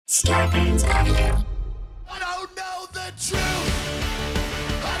Starburns Audio. I don't know the truth.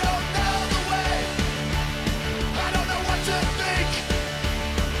 I don't know the way. I don't know what to think.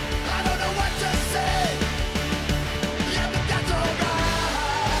 I don't know what to say. Yeah, but that's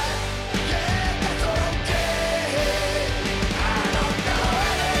alright. Yeah, that's okay. I don't know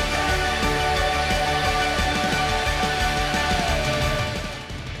anything.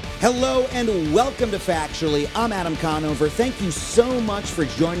 Hello and welcome to Factually. I'm Adam Conover. Thank you so much for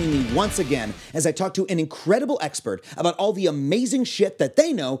joining me once again as I talk to an incredible expert about all the amazing shit that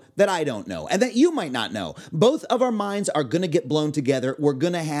they know that I don't know and that you might not know. Both of our minds are going to get blown together. We're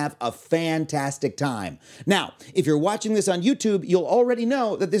going to have a fantastic time. Now, if you're watching this on YouTube, you'll already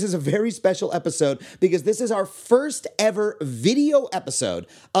know that this is a very special episode because this is our first ever video episode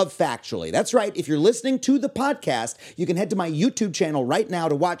of Factually. That's right. If you're listening to the podcast, you can head to my YouTube channel right now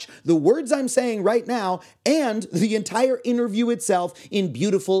to watch the words I'm saying right now and the entire interview itself in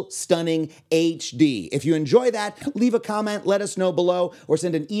beautiful, stunning HD. If you enjoy that, leave a comment, let us know below, or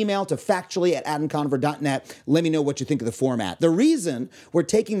send an email to factually@adamconover.net. Let me know what you think of the format. The reason we're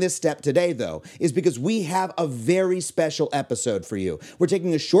taking this step today, though, is because we have a very special episode for you. We're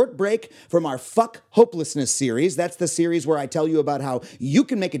taking a short break from our Fuck Hopelessness series. That's the series where I tell you about how you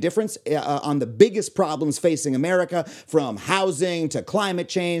can make a difference on the biggest problems facing America, from housing to climate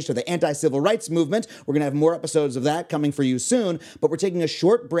change to the anti-civil rights movement. We're going to have more episodes of that coming for you soon, but we're taking a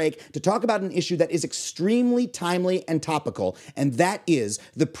short break to talk about an issue that is extremely timely and topical, and that is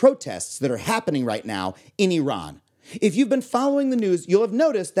the protests that are happening right now in Iran. If you've been following the news, you'll have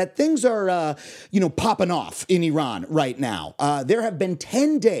noticed that things are, popping off in Iran right now. There have been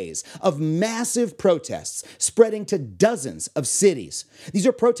 10 days of massive protests spreading to dozens of cities. These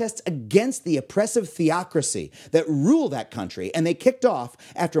are protests against the oppressive theocracy that rule that country, and they kicked off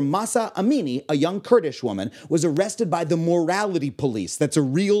after Mahsa Amini, a young Kurdish woman, was arrested by the morality police. That's a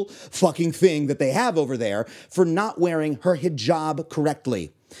real fucking thing that they have over there, for not wearing her hijab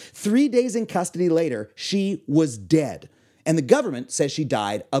correctly. 3 days in custody later, she was dead. And the government says she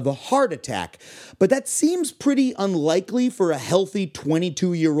died of a heart attack. But that seems pretty unlikely for a healthy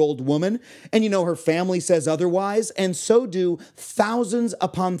 22-year-old woman. And her family says otherwise, and so do thousands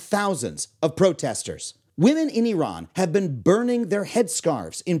upon thousands of protesters. Women in Iran have been burning their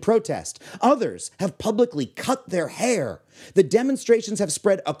headscarves in protest. Others have publicly cut their hair. The demonstrations have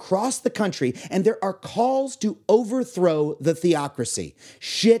spread across the country, and there are calls to overthrow the theocracy.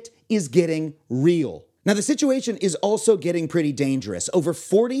 Shit is getting real. Now, the situation is also getting pretty dangerous. Over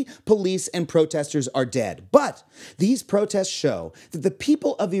 40 police and protesters are dead. But these protests show that the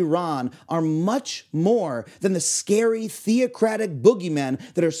people of Iran are much more than the scary theocratic boogeymen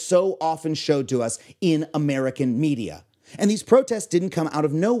that are so often showed to us in American media. And these protests didn't come out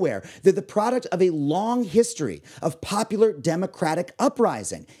of nowhere. They're the product of a long history of popular democratic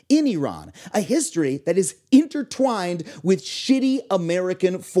uprising in Iran, a history that is intertwined with shitty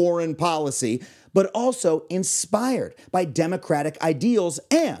American foreign policy, but also inspired by democratic ideals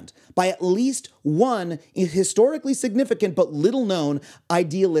and by at least one historically significant but little-known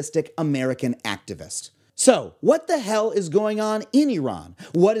idealistic American activist. So, what the hell is going on in Iran?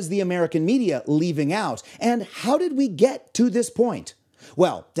 What is the American media leaving out? And how did we get to this point?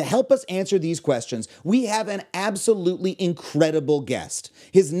 Well, to help us answer these questions, we have an absolutely incredible guest.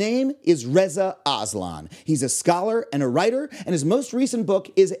 His name is Reza Aslan. He's a scholar and a writer, and his most recent book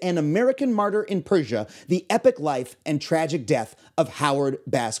is An American Martyr in Persia, The Epic Life and Tragic Death of Howard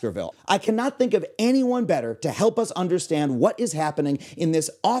Baskerville. I cannot think of anyone better to help us understand what is happening in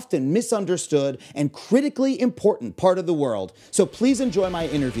this often misunderstood and critically important part of the world. So please enjoy my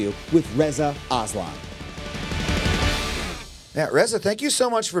interview with Reza Aslan. Yeah, Reza, thank you so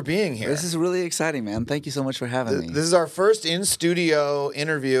much for being here. This is really exciting, man. Thank you so much for having me. This is our first in-studio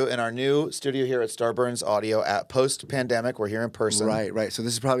interview in our new studio here at Starburns Audio at post-pandemic. We're here in person. Right. So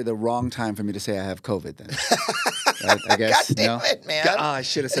this is probably the wrong time for me to say I have COVID then. Right, I guess. God damn it, man. I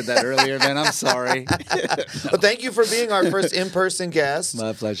should have said that earlier, man. I'm sorry. Well, thank you for being our first in-person guest.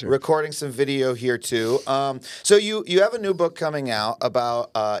 My pleasure. Recording some video here, too. So you have a new book coming out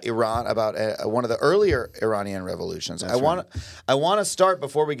about Iran, about one of the earlier Iranian revolutions. That's right. I want to start,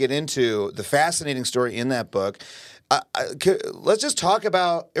 before we get into the fascinating story in that book, let's just talk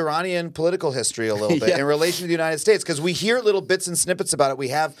about Iranian political history a little bit in relation to the United States, because we hear little bits and snippets about it. We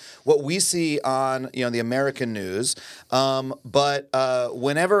have what we see on the American news, but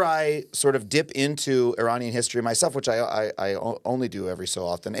whenever I sort of dip into Iranian history myself, which I only do every so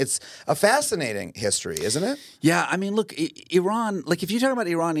often, it's a fascinating history, isn't it? Yeah, I mean, look, Iran, like if you're talking about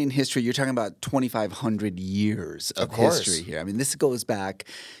Iranian history, you're talking about 2,500 years of history here. I mean, this goes back,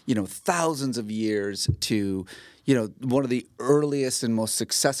 thousands of years to, one of the earliest and most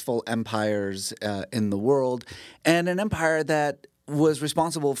successful empires in the world, and an empire that was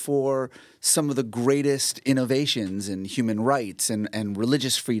responsible for some of the greatest innovations in human rights and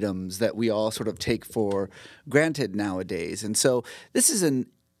religious freedoms that we all sort of take for granted nowadays. And so this is an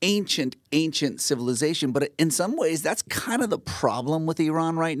ancient civilization, but in some ways that's kind of the problem with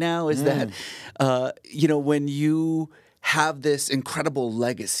Iran right now is that, when you have this incredible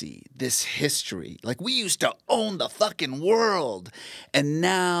legacy, this history. Like, we used to own the fucking world. And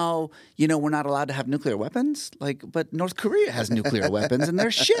now, we're not allowed to have nuclear weapons. But North Korea has nuclear weapons and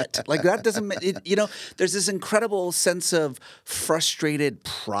they're shit. Like, that doesn't, there's this incredible sense of frustrated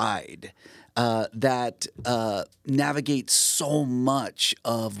pride that navigates so much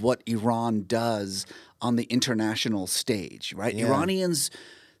of what Iran does on the international stage, right? Yeah. Iranians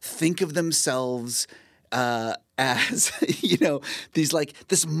think of themselves as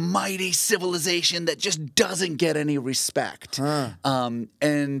this mighty civilization that just doesn't get any respect,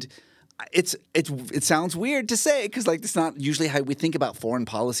 and it sounds weird to say because it's not usually how we think about foreign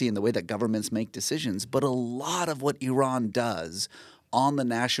policy and the way that governments make decisions. But a lot of what Iran does on the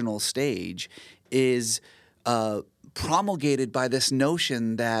national stage is promulgated by this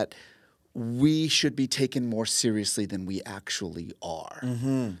notion that we should be taken more seriously than we actually are,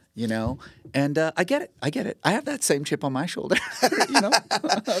 And I get it. I have that same chip on my shoulder, I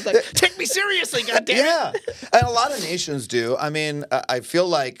was like, take me seriously, goddammit. Yeah, and a lot of nations do. I mean, I feel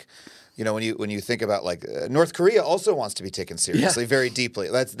like, when you think about North Korea also wants to be taken seriously very deeply.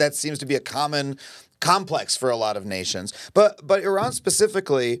 That seems to be a common complex for a lot of nations. But Iran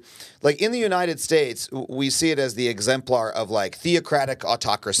specifically, in the United States, we see it as the exemplar of theocratic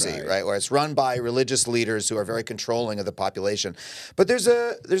autocracy, right? Where it's run by religious leaders who are very controlling of the population. But there's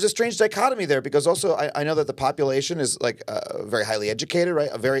a strange dichotomy there because also I know that the population is very highly educated,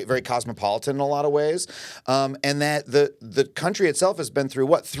 right? Very, very cosmopolitan in a lot of ways. And that the country itself has been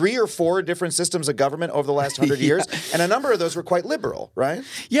through 3 or 4 different systems of government over the last 100 years. And a number of those were quite liberal, right?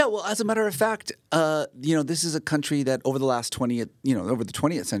 Yeah, well, as a matter of fact, this is a country that over the last over the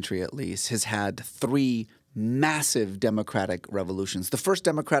 20th century at least, has had 3 massive democratic revolutions. The first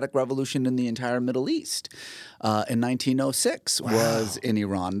democratic revolution in the entire Middle East in 1906 was in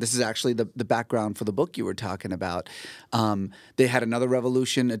Iran. This is actually the background for the book you were talking about. They had another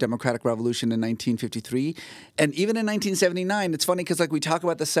revolution, a democratic revolution in 1953. And even in 1979, it's funny because we talk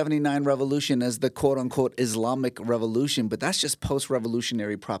about the 79 revolution as the quote-unquote Islamic revolution, but that's just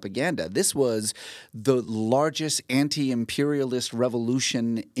post-revolutionary propaganda. This was the largest anti-imperialist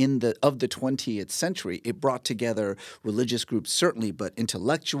revolution of the 20th century. It brought together religious groups, certainly, but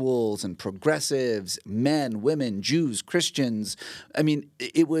intellectuals and progressives, men, women, Jews, Christians. I mean,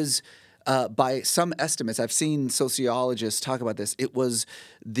 it was, by some estimates, I've seen sociologists talk about this, it was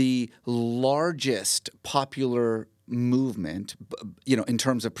the largest popular movement, in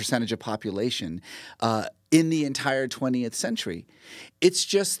terms of percentage of population, in the entire 20th century. It's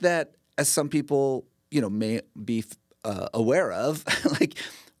just that, as some people, may be aware of,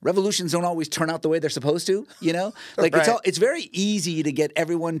 revolutions don't always turn out the way they're supposed to, It's very easy to get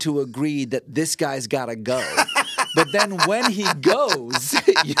everyone to agree that this guy's got to go. But then when he goes,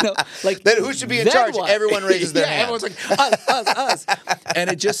 then who should be in charge? What? Everyone raises their hand. Everyone's like, us.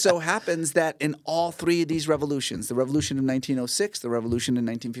 And it just so happens that in all 3 of these revolutions, the revolution of 1906, the revolution in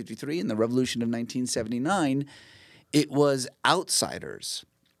 1953, and the revolution of 1979, it was outsiders,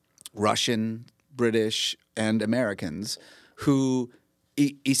 Russian, British, and Americans, who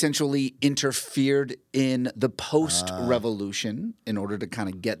essentially interfered in the post-revolution in order to kind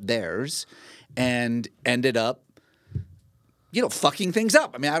of get theirs, and ended up, fucking things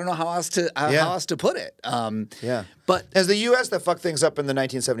up. I mean, I don't know how else to put it. But as the U.S. that fucked things up in the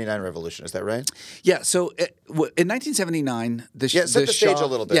 1979 revolution, is that right? Yeah. So in 1979, set the stage a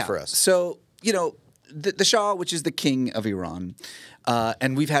little bit for us. So the Shah, which is the king of Iran,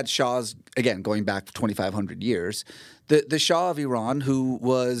 and we've had Shahs again going back 2,500 years. The Shah of Iran, who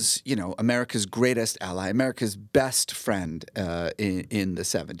was, America's greatest ally, America's best friend in the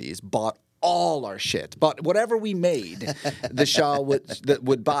 70s, bought all our shit, bought whatever we made. The Shah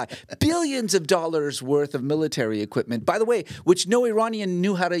would buy billions of dollars worth of military equipment, by the way, which no Iranian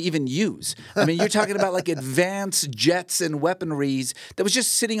knew how to even use. I mean, you're talking about advanced jets and weaponries that was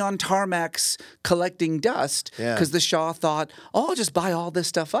just sitting on tarmacs collecting dust because the Shah thought, I'll just buy all this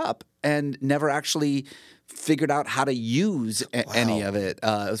stuff up, and never actually figured out how to use any of it.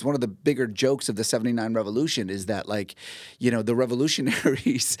 It was one of the bigger jokes of the 79 revolution is that the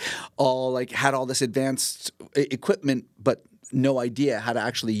revolutionaries all had all this advanced equipment, but no idea how to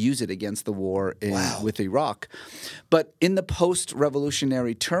actually use it against the war with Iraq. But in the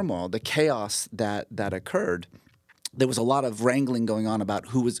post-revolutionary turmoil, the chaos that occurred, there was a lot of wrangling going on about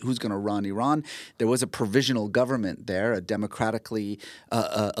who's going to run Iran. There was a provisional government there, a democratically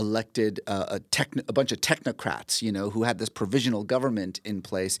elected, a bunch of technocrats, who had this provisional government in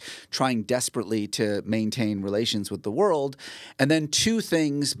place, trying desperately to maintain relations with the world. And then two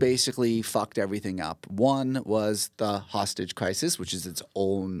things basically fucked everything up. One was the hostage crisis, which is its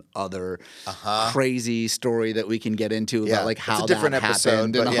own other crazy story that we can get into about like how that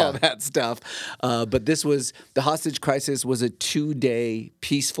happened and all that stuff. But this was the hostage crisis was a 2-day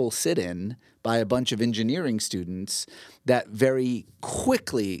peaceful sit-in by a bunch of engineering students that very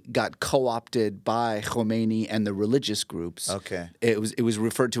quickly got co-opted by Khomeini and the religious groups. Okay. It was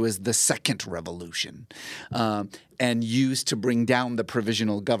referred to as the Second Revolution, and used to bring down the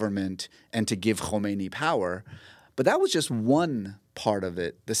provisional government and to give Khomeini power. But that was just one part of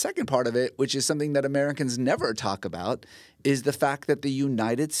it. The second part of it, which is something that Americans never talk about, is the fact that the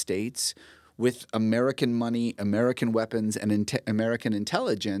United States, with American money, American weapons, and American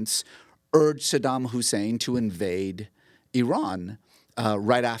intelligence, urged Saddam Hussein to invade Iran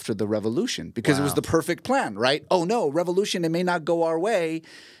right after the revolution because it was the perfect plan, right? Oh no, revolution, it may not go our way.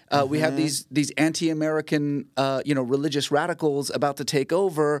 We have these anti-American religious radicals about to take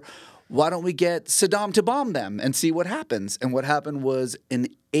over. Why don't we get Saddam to bomb them and see what happens? And what happened was an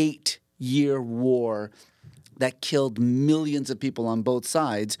 8-year war that killed millions of people on both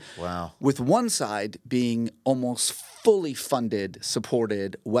sides. Wow. With one side being almost fully funded,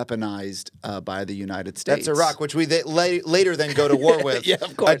 supported, weaponized by the United States. That's Iraq, which we later then go to war with. Yeah,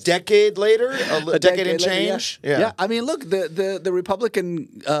 of course. A decade later? A decade and later, change? Yeah. I mean, look, the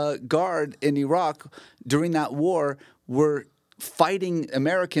Republican Guard in Iraq during that war were fighting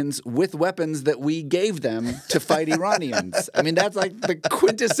Americans with weapons that we gave them to fight Iranians. I mean, that's like the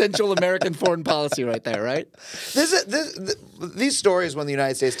quintessential American foreign policy right there, right? These stories when the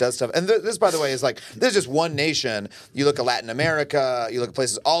United States does stuff, and this, by the way, is like, this is just one nation. You look at Latin America, you look at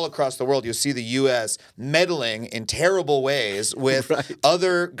places all across the world, you see the U.S. meddling in terrible ways with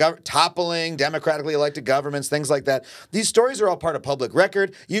other toppling democratically elected governments, things like that. These stories are all part of public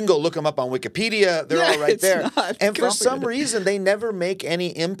record. You can go look them up on Wikipedia. They're all right there. And for some reason, they never make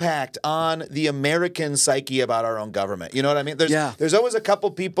any impact on the American psyche about our own government. You know what I mean? There's always a couple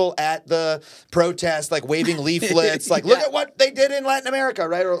people at the protest, like waving leaflets, like, look at what they did in Latin America,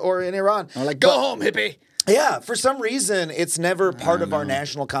 right? Or in Iran. Or like, go home, hippie. Yeah, for some reason, it's never part of our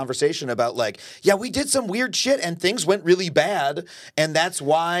national conversation about like, yeah, we did some weird shit and things went really bad, and that's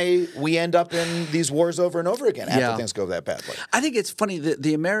why we end up in these wars over and over again after things go that badly. I think it's funny that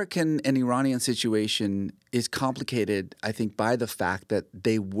the American and Iranian situation is complicated, I think, by the fact that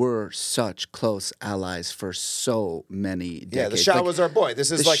they were such close allies for so many decades. Yeah, the Shah was our boy.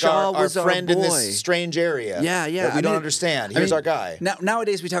 This is like our friend in this strange area. Yeah. That we don't understand. Here's our guy.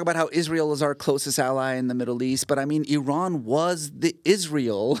 Nowadays, we talk about how Israel is our closest ally in the Middle East, but I mean, Iran was the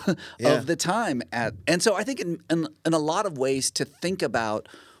Israel of the time. And so I think in a lot of ways to think about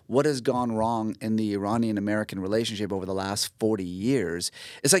what has gone wrong in the Iranian-American relationship over the last 40 years,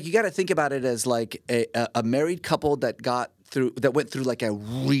 it's like you got to think about it as like a married couple that went through like a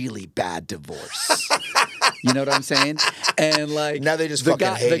really bad divorce. You know what I'm saying? And like now they just fucking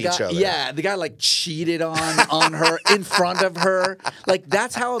hate each other. Yeah, the guy like cheated on her in front of her. Like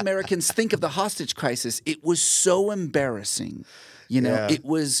that's how Americans think of the hostage crisis. It was so embarrassing. It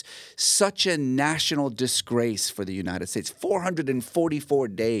was such a national disgrace for the United States. 444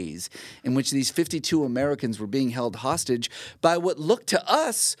 days in which these 52 Americans were being held hostage by what looked to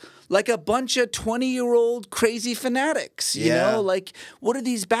us like a bunch of 20-year-old crazy fanatics, you know? Like, what are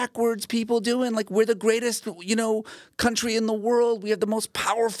these backwards people doing? Like, we're the greatest, country in the world. We have the most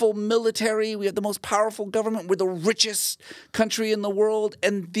powerful military. We have the most powerful government. We're the richest country in the world.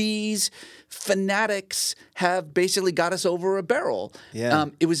 And these fanatics have basically got us over a barrel. Yeah.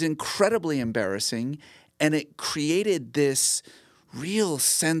 It was incredibly embarrassing, and it created this real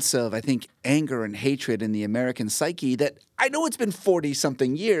sense of, I think, anger and hatred in the American psyche that I know it's been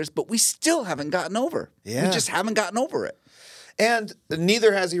 40-something years, but we still haven't gotten over. Yeah. We just haven't gotten over it. And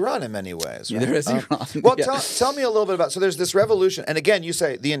neither has Iran in many ways. Right? Neither has Iran. Well, tell me a little bit about. So there's this revolution, and again, you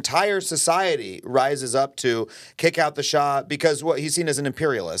say the entire society rises up to kick out the Shah because he's seen as an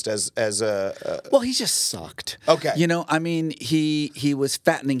imperialist, as a. Well, he just sucked. Okay. I mean, he was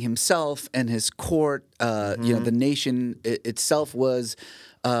fattening himself and his court. The nation itself was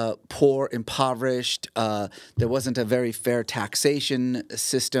poor, impoverished. There wasn't a very fair taxation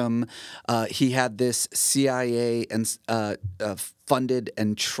system. He had this CIA and funded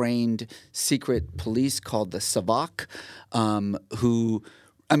and trained secret police called the Savak, who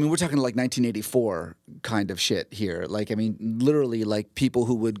I mean, we're talking like 1984 kind of shit here. Like, I mean, literally, like people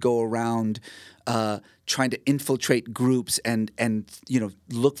who would go around trying to infiltrate groups and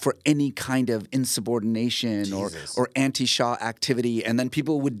look for any kind of insubordination or anti-Shah activity, and then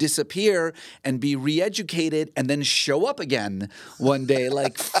people would disappear and be re-educated and then show up again one day,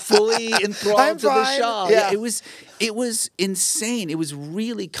 like fully enthralled to the Shah. Yeah. It was insane. It was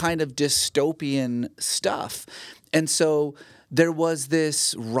really kind of dystopian stuff, and so there was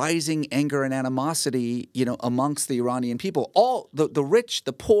this rising anger and animosity, amongst the Iranian people. All the rich,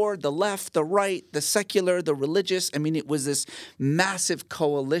 the poor, the left, the right, the secular, the religious. I mean, it was this massive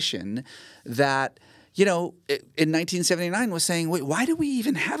coalition that, in 1979 was saying, wait, why do we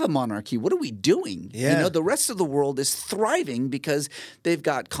even have a monarchy? What are we doing? Yeah. The rest of the world is thriving because they've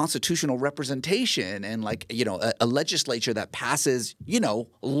got constitutional representation and a legislature that passes,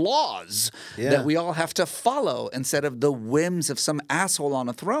 laws that we all have to follow instead of the whims of some asshole on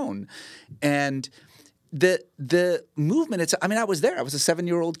a throne. And the movement, I was there. I was a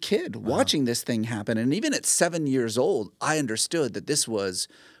 7-year-old kid watching this thing happen. And even at 7 years old, I understood that this was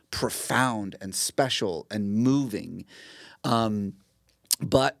profound and special and moving.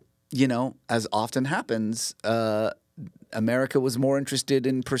 But, as often happens, America was more interested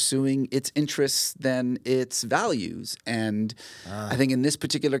in pursuing its interests than its values. And I think in this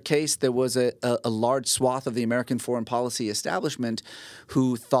particular case, there was a large swath of the American foreign policy establishment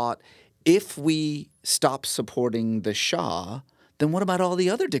who thought, if we stop supporting the Shah, then what about all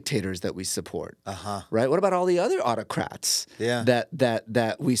the other dictators that we support? Right? What about all the other autocrats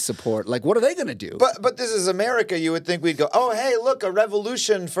that we support? Like, what are they going to do? But this is America. You would think we'd go, oh, hey, look, a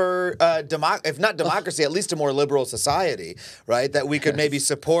revolution for, if not democracy, at least a more liberal society, right? That we could maybe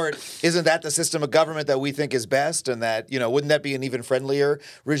support. Isn't that the system of government that we think is best? And that, wouldn't that be an even friendlier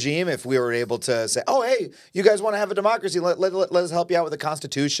regime if we were able to say, oh, hey, you guys want to have a democracy? Let us help you out with the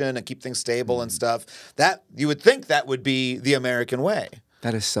Constitution and keep things stable and stuff. That you would think that would be the American way.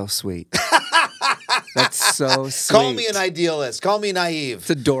 That is so sweet. That's so sweet. Call me an idealist. Call me naive. It's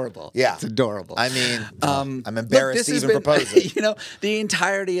adorable. Yeah. It's adorable. I mean, I'm embarrassed to even propose it. The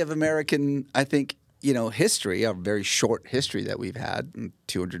entirety of American, I think, history, a very short history that we've had,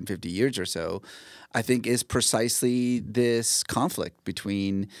 250 years or so, I think is precisely this conflict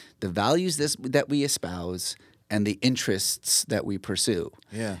between the values that we espouse and the interests that we pursue.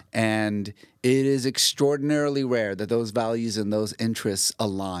 Yeah. And it is extraordinarily rare that those values and those interests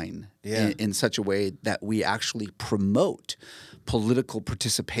align in such a way that we actually promote political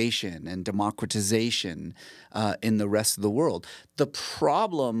participation and democratization in the rest of the world. The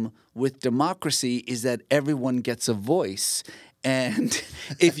problem with democracy is that everyone gets a voice. And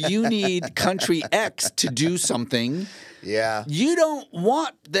if you need country X to do something, you don't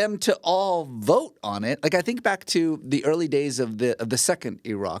want them to all vote on it. Like, I think back to the early days of the second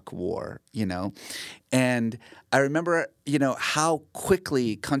Iraq War, and I remember, how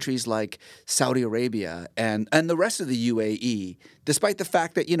quickly countries like Saudi Arabia and the rest of the UAE, despite the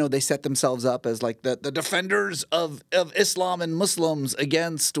fact that, they set themselves up as like the defenders of Islam and Muslims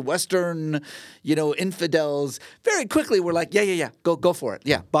against Western, infidels, very quickly were like, go for it.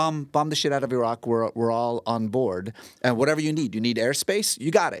 Yeah, bomb the shit out of Iraq. We're all on board. And whatever you need airspace,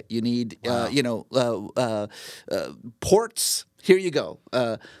 you got it. You need, ports, here you go.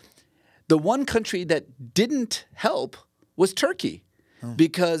 The one country that didn't help was Turkey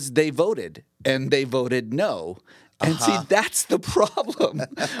because they voted, and they voted no. And see, that's the problem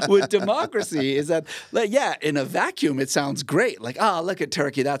with democracy is that, in a vacuum, it sounds great. Like, look at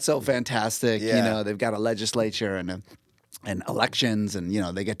Turkey. That's so fantastic. Yeah. They've got a legislature and elections, and,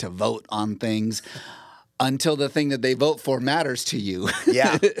 they get to vote on things. Until the thing that they vote for matters to you.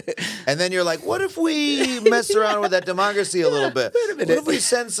 Yeah. And then you're like, what if we mess around with that democracy a little bit? Wait a minute. What if we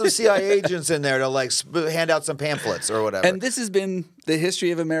send some CIA agents in there to hand out some pamphlets or whatever? And this has been the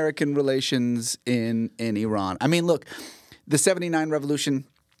history of American relations in Iran. I mean, look, the 79 revolution,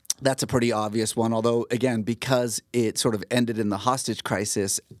 that's a pretty obvious one. Although, again, because it sort of ended in the hostage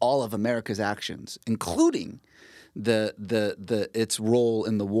crisis, all of America's actions, including its role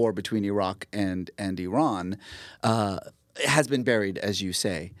in the war between Iraq and Iran has been buried, as you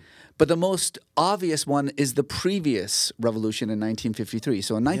say. But the most obvious one is the previous revolution in 1953.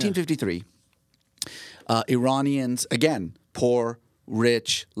 So in 1953, Iranians, again, poor,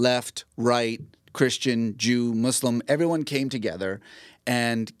 rich, left, right, Christian, Jew, Muslim, everyone came together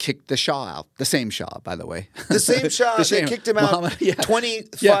and kicked the Shah out. The same Shah, by the way. The same Shah. They kicked him out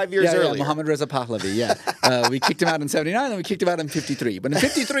 25 years earlier. Mohammad Reza Pahlavi, we kicked him out in 79, and we kicked him out in 53. But in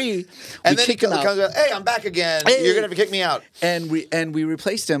 53, we kicked him out. Hey, I'm back again. Hey. You're going to have to kick me out. And we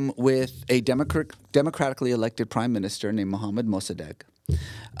replaced him with a democratically elected prime minister named Mohammad Mossadegh.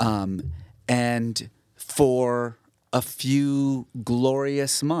 And for a few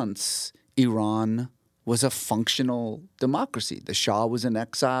glorious months, Iran was a functional democracy. The Shah was in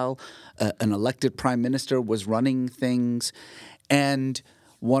exile. An elected prime minister was running things. And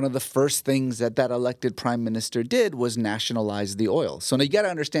one of the first things that elected prime minister did was nationalize the oil. So now you got to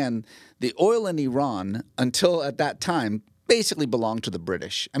understand, the oil in Iran, until at that time, basically belonged to the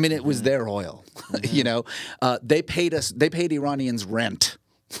British. I mean, it was their oil. You know, they paid Iranians rent.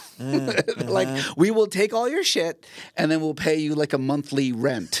 Like, we will take all your shit and then we'll pay you like a monthly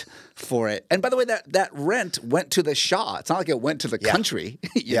rent for it. And by the way, that rent went to the Shah. It's not like it went to the country,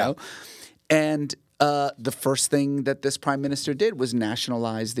 you know. And the first thing that this prime minister did was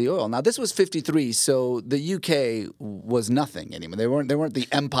nationalize the oil. Now, this was 1953, so the UK was nothing anymore. They weren't the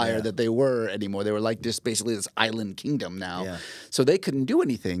empire that they were anymore. They were like just basically this island kingdom now. Yeah. So they couldn't do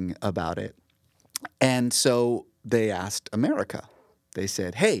anything about it. And so they asked America. They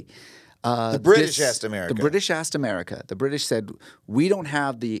said, hey, the British asked America. The British asked America. The British said, we don't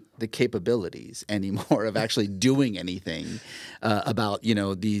have the capabilities anymore of actually doing anything about, you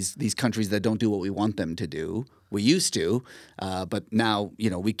know, these countries that don't do what we want them to do. We used to, but now, you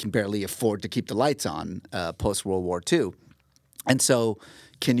know, we can barely afford to keep the lights on post-World War II. And so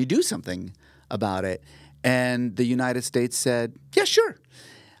can you do something about it? And the United States said, yeah, sure.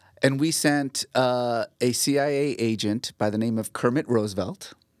 And we sent a CIA agent by the name of Kermit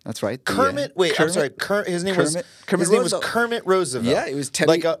Roosevelt. That's right. Kermit? I'm sorry. His name was Kermit Roosevelt. Yeah, it was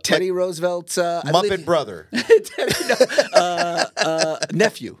Teddy Roosevelt's Muppet brother.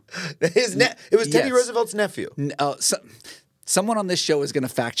 Nephew. It was Teddy Roosevelt's nephew. Someone on this show is going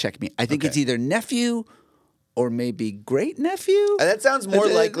to fact check me. I think it's either nephew or maybe great nephew. That sounds more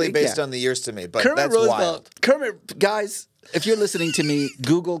likely based on the years to me, but Kermit that's Roosevelt. wild. Kermit, guys, if you're listening to me,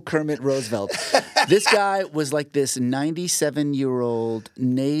 Google Kermit Roosevelt. This guy was like this 97-year-old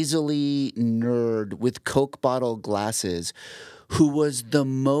nasally nerd with Coke bottle glasses who was the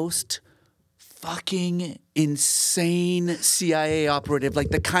most fucking insane CIA operative, like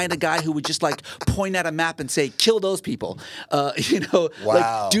the kind of guy who would just like point at a map and say, kill those people, you know,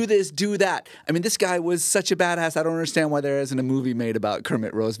 like do this, do that. I mean, this guy was such a badass. I don't understand why there isn't a movie made about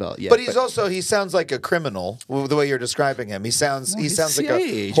Kermit Roosevelt yet. But he sounds like a criminal the way you're describing him. He sounds like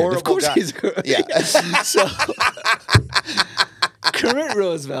a horrible of course guy. So Kermit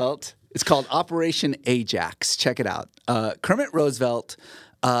Roosevelt, it's called Operation Ajax. Check it out. Kermit Roosevelt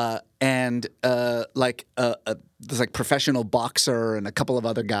and there's like professional boxer and a couple of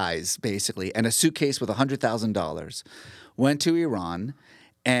other guys, basically, and a suitcase with $100,000, went to Iran,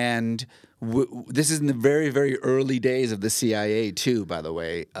 and this is in the very, very early days of the CIA too, by the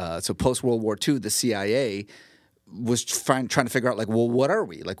way. So post-World War II, the CIA was trying to figure out, like, well, what are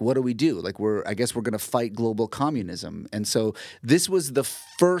we? Like, what do we do? Like, I guess we're going to fight global communism. And so this was the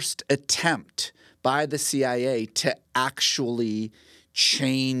first attempt by the CIA to actually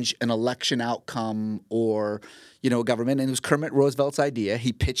change an election outcome or, you know, government. And it was Kermit Roosevelt's idea.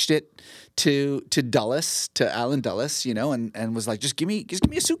 He pitched it to Dulles, to Allen Dulles, you know, and was like, just give me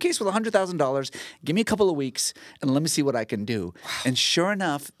a suitcase with $100,000, give me a couple of weeks, and let me see what I can do. Wow. And sure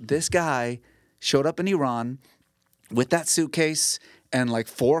enough, this guy showed up in Iran with that suitcase and like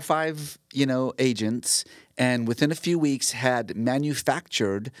 4 or 5, you know, agents, and within a few weeks had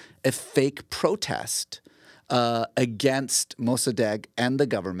manufactured a fake protest against Mossadegh and the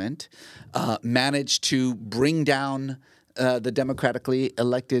government, managed to bring down the democratically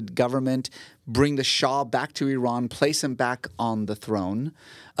elected government, bring the Shah back to Iran, place him back on the throne.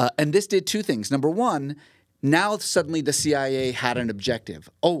 And this did two things. Number one, now suddenly the CIA had an objective.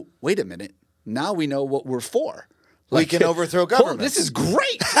 Oh, wait a minute. Now we know what we're for. Like, we can overthrow government. Oh, this is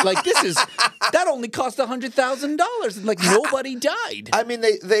great. Like, that only cost $100,000. Like, nobody died. I mean,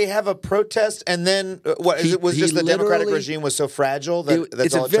 they have a protest, and then it was just the democratic regime was so fragile that's all it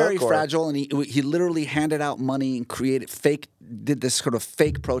took? It's very fragile, and he literally handed out money and did this sort of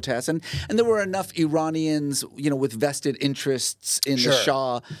fake protest, and there were enough Iranians, you know, with vested interests in the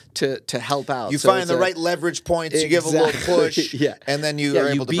Shah to help out. You find the right leverage points, you give a little push, and then you are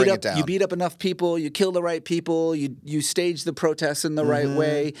able to bring it down. You beat up enough people, you kill the right people, you stage the protests in the right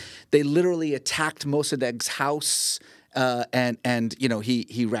way. They literally attacked Mossadegh's house. And you know,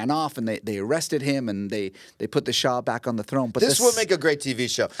 he ran off, and they arrested him, and they put the Shah back on the throne. But this would make a great TV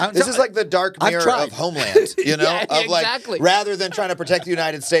show. This is like the Dark Mirror of Homeland, you know, exactly. Like, rather than trying to protect the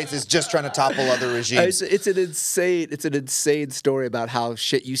United States, it's just trying to topple other regimes. It's an insane story about how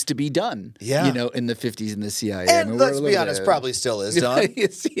shit used to be done. Yeah. You know, in the 50s in the CIA. And let's be honest, probably still is done.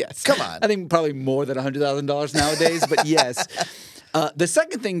 Yes. Come on. I think probably more than $100,000 nowadays, but yes. The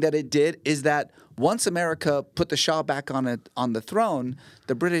second thing that it did is that once America put the Shah back on the throne,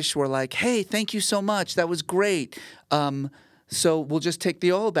 the British were like, "Hey, thank you so much. That was great. So we'll just take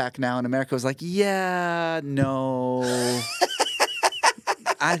the oil back now." And America was like, "Yeah, no,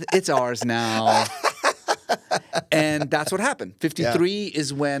 it's ours now." And that's what happened. 1953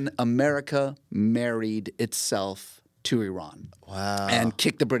 is when America married itself to Iran. Wow. And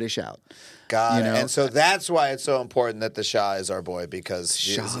kicked the British out. Got it. And so that's why it's so important that the Shah is our boy, because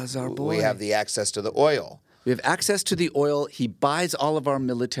Shah is our boy. we have the access to the oil. We have access to the oil. He buys all of our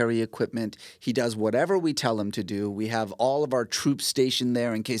military equipment. He does whatever we tell him to do. We have all of our troops stationed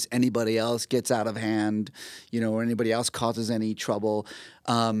there in case anybody else gets out of hand, or anybody else causes any trouble.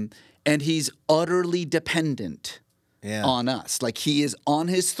 And he's utterly dependent on us. Like, he is on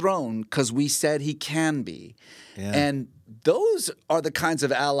his throne because we said he can be. Yeah. And those are the kinds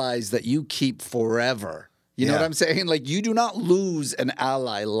of allies that you keep forever. You know what I'm saying? Like, you do not lose an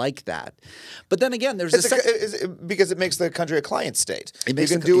ally like that. But then again, there's because it makes the country a client state. You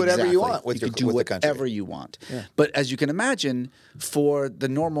can do whatever you want with the country. You can do whatever you want. Yeah. But as you can imagine, for the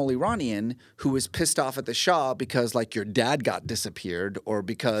normal Iranian who is pissed off at the Shah because, like, your dad got disappeared, or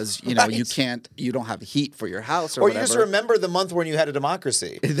because you don't have heat for your house, or whatever. You just remember the month when you had a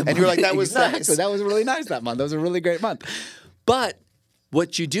democracy, and you're like, that was nice. That was really nice that month. That was a really great month. But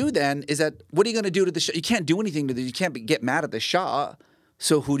what you do then is that, what are you going to do to the Shah? You can't do anything to you can't get mad at the Shah.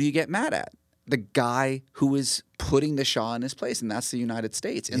 So who do you get mad at? The guy who is putting the Shah in his place, and that's the United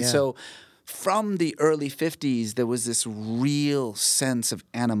States. And so from the early 50s, there was this real sense of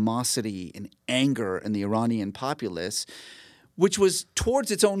animosity and anger in the Iranian populace, which was towards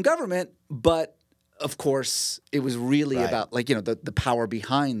its own government, but of course, it was really about, like, the power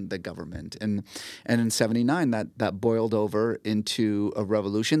behind the government. And in 1979, that boiled over into a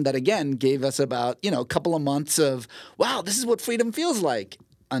revolution that, again, gave us about, a couple of months of, wow, this is what freedom feels like,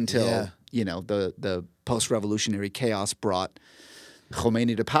 until, the post-revolutionary chaos brought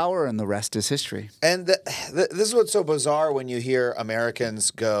Khomeini to power, and the rest is history. And this is what's so bizarre when you hear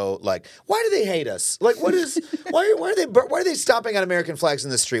Americans go, like, why do they hate us? Like, why are they stopping on American flags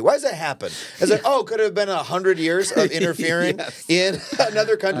in the street? Why does that happen? It's like, could it have been 100 years of interfering in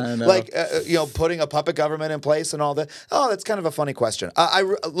another country, like putting a puppet government in place and all that? Oh, that's kind of a funny question.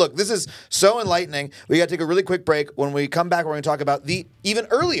 Look, this is so enlightening. We got to take a really quick break. When we come back, we're going to talk about the even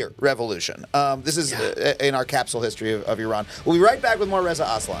earlier revolution. This is in our capsule history of Iran. We'll be right back with more Reza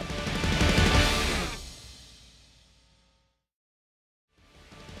Aslan.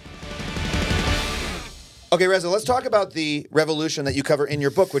 Okay, Reza, let's talk about the revolution that you cover in your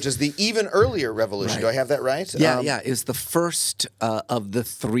book, which is the even earlier revolution. Right. Do I have that right? Yeah. It was the first of the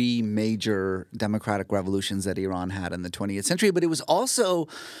three major democratic revolutions that Iran had in the 20th century, but it was also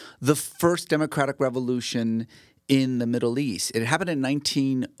the first democratic revolution in the Middle East. It happened in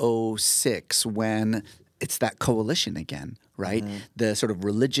 1906 when it's that coalition again, right? Mm-hmm. The sort of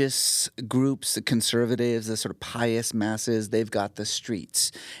religious groups, the conservatives, the sort of pious masses, they've got the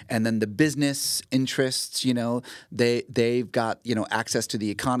streets. And then the business interests, they've got, access to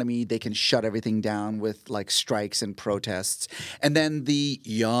the economy. They can shut everything down with, like, strikes and protests. And then the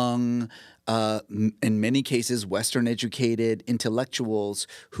young, in many cases, Western-educated intellectuals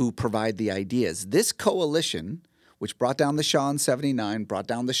who provide the ideas. This coalition, which brought down the Shah in 1979, brought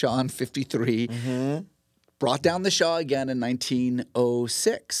down the Shah in 1953, brought down the Shah again in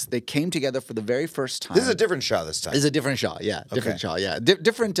 1906. They came together for the very first time. This is a different Shah this time. This is a different Shah, yeah. Different Shah, yeah.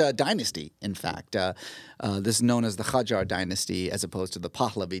 Different dynasty, in fact. This is known as the Qajar dynasty as opposed to the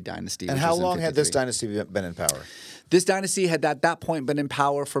Pahlavi dynasty. And how long had this dynasty been in power? This dynasty had at that point been in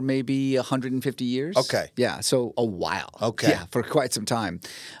power for maybe 150 years. Okay. Yeah, so a while. Okay. Yeah, for quite some time.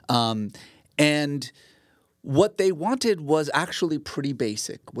 And what they wanted was actually pretty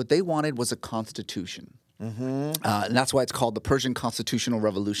basic. What they wanted was a constitution. Mm-hmm. And that's why it's called the Persian Constitutional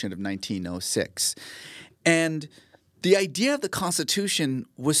Revolution of 1906. And the idea of the Constitution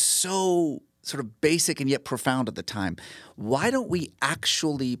was so sort of basic and yet profound at the time. Why don't we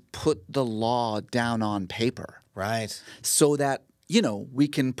actually put the law down on paper? Right. So that, we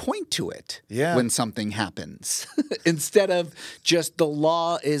can point to it when something happens instead of just the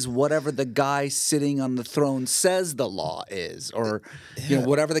law is whatever the guy sitting on the throne says the law is, or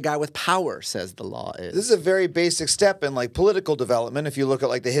whatever the guy with power says the law is. This is a very basic step in, like, political development. If you look at,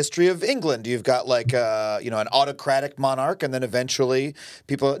 like, the history of England, you've got, like, an autocratic monarch, and then eventually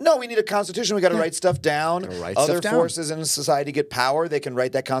people, no, we need a constitution. We got to write stuff down. Other forces in society get power. They can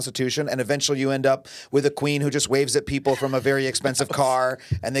write that constitution, and eventually you end up with a queen who just waves at people from a very expensive expensive car,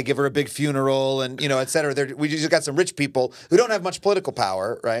 and they give her a big funeral, and et cetera. We just got some rich people who don't have much political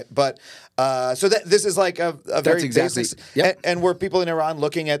power, right? But so this is like a very exactly. basic. Yep. And were people in Iran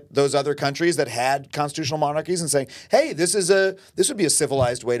looking at those other countries that had constitutional monarchies and saying, "Hey, this would be a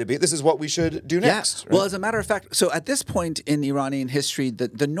civilized way to be. This is what we should do next." Yeah. Well, as a matter of fact, so at this point in Iranian history,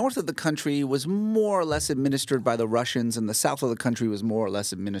 the north of the country was more or less administered by the Russians, and the south of the country was more or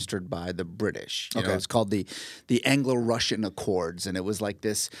less administered by the British. You know, it was called the Anglo-Russian Accords, and it was like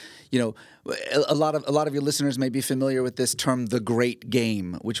this. A lot of your listeners may be familiar with this term, the Great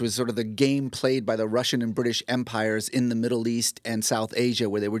Game, which was sort of the game played by the Russian and British empires in the Middle East and South Asia,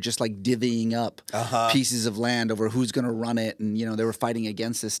 where they were just like divvying up pieces of land over who's going to run it, and they were fighting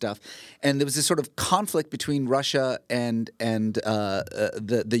against this stuff. And there was this sort of conflict between Russia and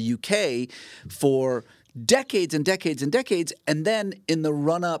the UK for decades and decades and decades. And then in the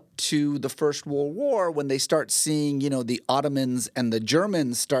run-up to the First World War, when they start seeing, the Ottomans and the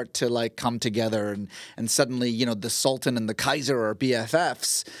Germans start to like come together, and suddenly, the Sultan and the Kaiser are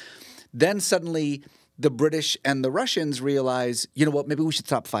BFFs, then suddenly the British and the Russians realize, what, maybe we should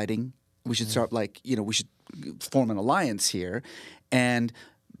stop fighting. We should start we should form an alliance here. And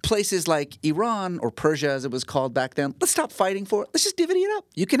places like Iran, or Persia as it was called back then, let's stop fighting for it. Let's just divvy it up.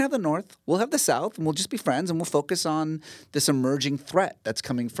 You can have the north, we'll have the south, and we'll just be friends, and we'll focus on this emerging threat that's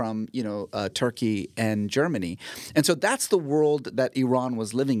coming from, Turkey and Germany. And so that's the world that Iran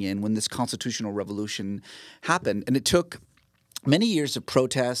was living in when this constitutional revolution happened. And it took many years of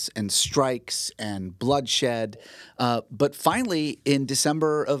protests and strikes and bloodshed. But finally, in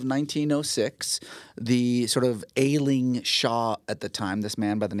December of 1906, the sort of ailing Shah at the time, this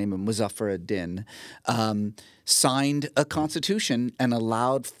man by the name of Muzaffar ad-Din, signed a constitution and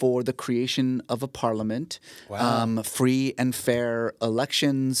allowed for the creation of a parliament, free and fair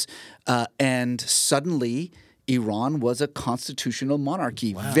elections, and suddenly Iran was a constitutional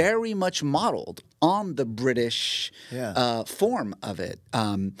monarchy, very much modeled on the British form of it.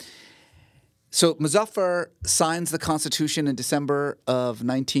 So Muzaffar signs the Constitution in December of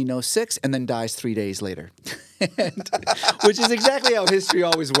 1906 and then dies 3 days later, which is exactly how history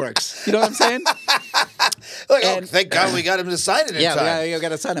always works. You know what I'm saying? Thank God we got him to sign it in time. Yeah, we got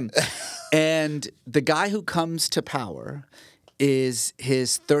to sign him. And the guy who comes to power is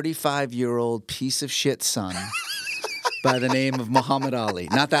his 35-year-old piece of shit son by the name of Muhammad Ali.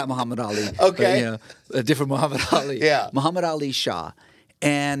 Not that Muhammad Ali. Okay. But, a different Muhammad Ali. Yeah. Muhammad Ali Shah.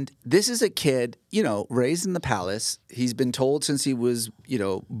 And this is a kid, raised in the palace. He's been told since he was,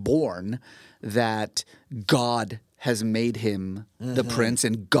 born that God has made him the prince,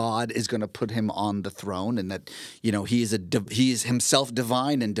 and God is going to put him on the throne, and that he is himself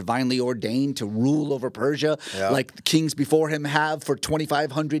divine and divinely ordained to rule over Persia, like the kings before him have for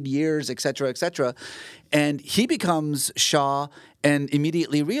 2,500 years, et cetera, et cetera. And he becomes Shah and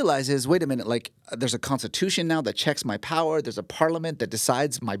immediately realizes, wait a minute, like there's a constitution now that checks my power. There's a parliament that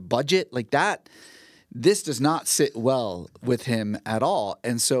decides my budget, like that. This does not sit well with him at all.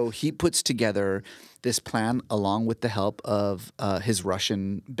 And so he puts together this plan along with the help of his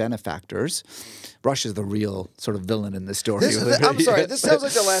Russian benefactors. Russia's the real sort of villain in this story. I'm sorry. This sounds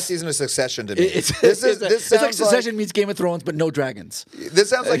like the last season of Succession to me. It's like Succession meets Game of Thrones, but no dragons. This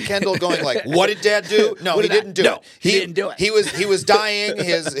sounds like Kendall going like, "What did Dad do? No, he didn't do it. He didn't do it. He was dying.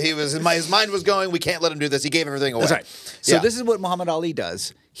 His mind was going. We can't let him do this. He gave everything away." That's right. So this is what Muhammad Ali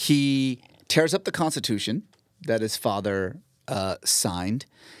does. He tears up the Constitution that his father signed,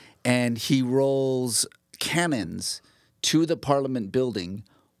 and he rolls cannons to the Parliament building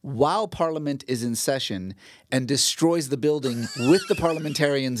while Parliament is in session and destroys the building with the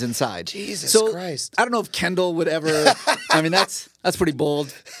parliamentarians inside. Jesus Christ. I don't know if Kendall would ever – I mean, that's pretty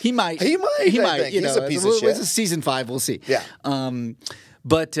bold. He might. He might. He's a piece of shit. This is season 5. We'll see. Yeah.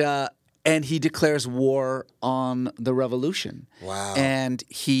 And he declares war on the revolution. Wow. And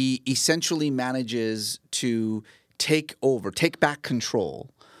he essentially manages to take back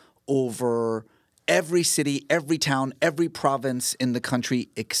control over every city, every town, every province in the country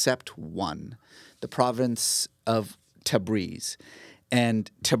except one, the province of Tabriz. And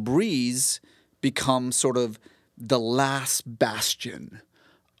Tabriz becomes sort of the last bastion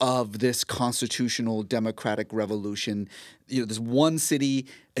of this constitutional democratic revolution. There's one city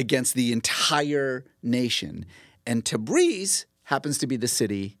against the entire nation. And Tabriz happens to be the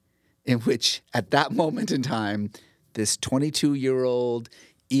city in which, at that moment in time, this 22-year-old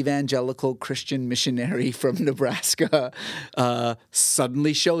evangelical Christian missionary from Nebraska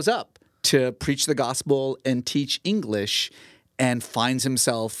suddenly shows up to preach the gospel and teach English, and finds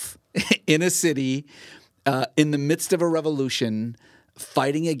himself in a city in the midst of a revolution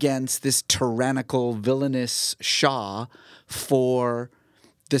fighting against this tyrannical, villainous Shah for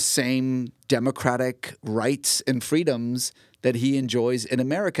the same democratic rights and freedoms that he enjoys in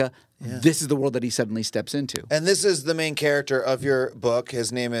America. This is the world that he suddenly steps into. And this is the main character of your book.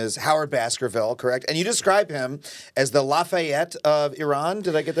 His name is Howard Baskerville, correct? And you describe him as the Lafayette of Iran.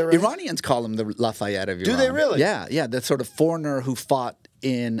 Did I get that right? Iranians call him the Lafayette of Iran. Do they really? Yeah. The sort of foreigner who fought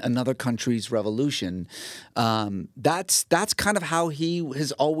in another country's revolution. That's kind of how he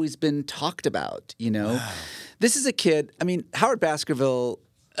has always been talked about, you know? Wow. This is a kid, I mean, Howard Baskerville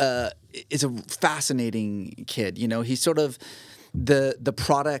is a fascinating kid. You know, he's sort of the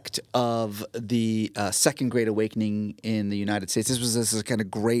product of the Second Great Awakening in the United States. This was a kind of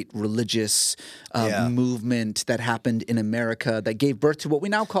great religious movement that happened in America that gave birth to what we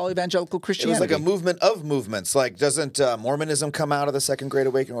now call evangelical Christianity. It was like a movement of movements. Like, doesn't Mormonism come out of the Second Great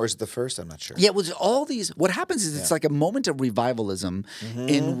Awakening, or is it the first? I'm not sure. Yeah, it was all these. What happens is it's like a moment of revivalism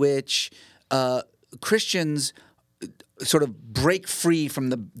in which Christians sort of break free from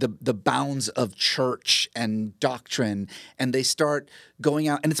the bounds of church and doctrine, and they start going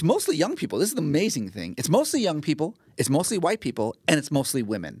out. And it's mostly young people. This is the amazing thing. It's mostly young people. It's mostly white people, and it's mostly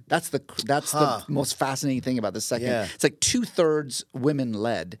women. That's the most fascinating thing about the second. Yeah. It's like 2/3 women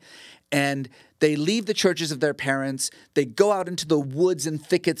led. And they leave the churches of their parents. They go out into the woods and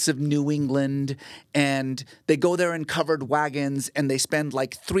thickets of New England, and they go there in covered wagons, and they spend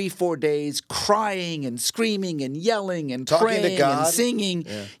like 3-4 days crying and screaming and yelling and Talking to praying God? and singing.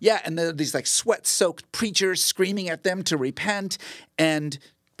 Yeah, and there are these like sweat-soaked preachers screaming at them to repent. And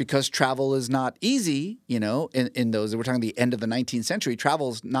because travel is not easy, you know, in those, we're talking the end of the 19th century,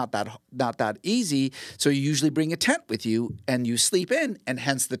 travel's not that easy. So you usually bring a tent with you and you sleep in, and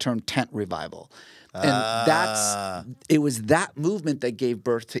hence the term tent revival. And it was that movement that gave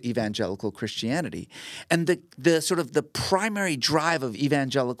birth to evangelical Christianity. And the sort of the primary drive of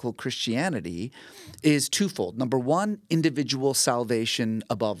evangelical Christianity is twofold. Number one, individual salvation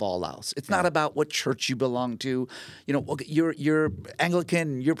above all else. It's not about what church you belong to. You know, you're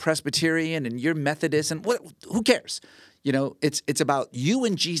Anglican, you're Presbyterian, and you're Methodist, and who cares? You know, it's about you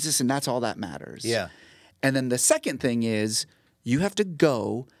and Jesus, and that's all that matters. Yeah. And then the second thing is you have to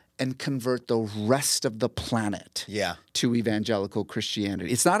go and convert the rest of the planet to evangelical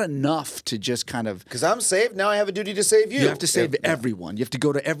Christianity. It's not enough to just kind of... Because I'm saved, now I have a duty to save you. You have to save everyone. You have to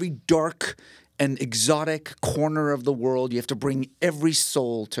go to every dark and exotic corner of the world. You have to bring every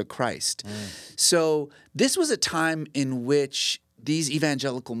soul to Christ. So this was a time in which these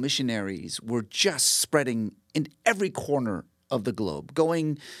evangelical missionaries were just spreading in every corner of the globe,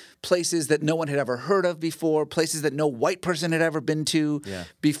 going places that no one had ever heard of before, places that no white person had ever been to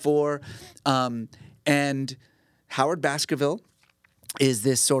before. And Howard Baskerville is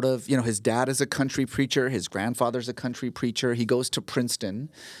this sort of, you know, his dad is a country preacher, his grandfather's a country preacher. He goes to Princeton,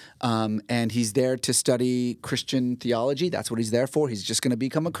 and he's there to study Christian theology. That's what he's there for. He's just going to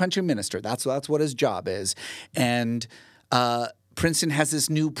become a country minister. That's what his job is. And Princeton has this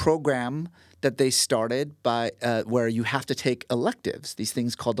new program that they started by where you have to take electives, these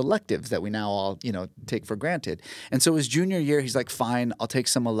things called electives that we now all, you know, take for granted. And so his junior year, he's like, fine, I'll take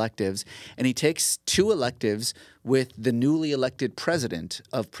some electives. And he takes 2 electives with the newly elected president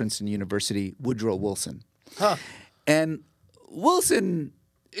of Princeton University, Woodrow Wilson. And Wilson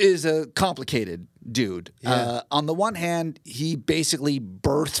is a complicated dude. On the one hand, he basically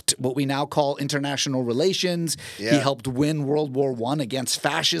birthed what we now call international relations. He helped win World War I against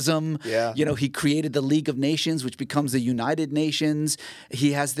fascism. You know, he created the League of Nations, which becomes the United Nations.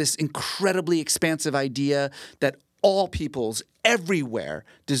 He has this incredibly expansive idea that all peoples everywhere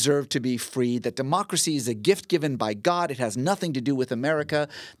deserve to be free, that democracy is a gift given by God. It has nothing to do with America,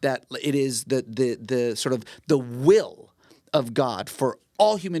 that it is the sort of the will of God for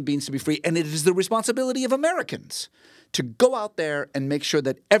all human beings to be free, and it is the responsibility of Americans to go out there and make sure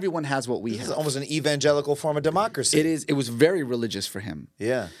that everyone has what we have. It's almost an evangelical form of democracy. It is. It was very religious for him.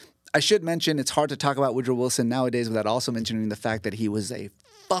 Yeah. I should mention it's hard to talk about Woodrow Wilson nowadays without also mentioning the fact that he was a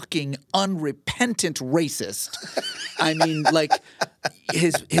fucking unrepentant racist. I mean, like,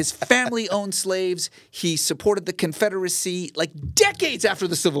 his family owned slaves. He supported the Confederacy like decades after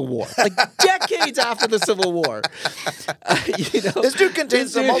the Civil War. Like decades after the Civil War. You know, this dude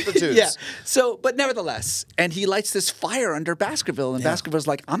contains the multitudes. Yeah. So, but nevertheless, and he lights this fire under Baskerville, and Baskerville's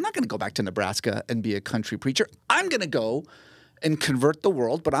like, I'm not going to go back to Nebraska and be a country preacher. I'm going to go and convert the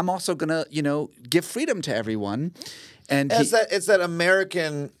world, but I'm also going to, you know, give freedom to everyone. And it's that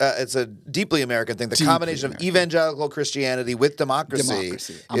American, it's a deeply American thing. The combination of evangelical Christianity with democracy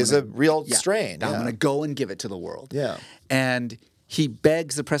is a real strain. I'm going to go and give it to the world. Yeah. And he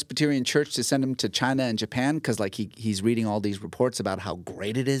begs the Presbyterian Church to send him to China and Japan because, like, he's reading all these reports about how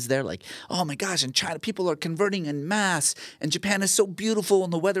great it is there. Like, oh my gosh, in China people are converting en masse, and Japan is so beautiful,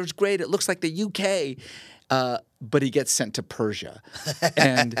 and the weather's great. It looks like the UK. But he gets sent to Persia,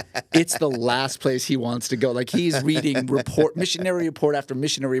 and it's the last place he wants to go. Like, he's reading missionary report after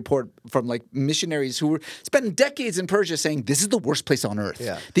missionary report from, like, missionaries who were spending decades in Persia, saying this is the worst place on earth.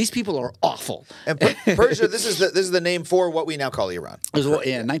 Yeah. These people are awful. And Persia, this is the name for what we now call Iran.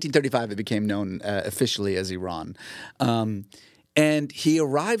 In 1935, it became known officially as Iran. And he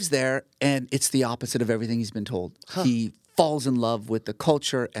arrives there, and it's the opposite of everything he's been told. He falls in love with the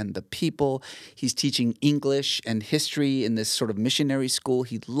culture and the people. He's teaching English and history in this sort of missionary school.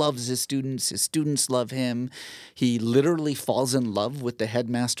 He loves his students. His students love him. He literally falls in love with the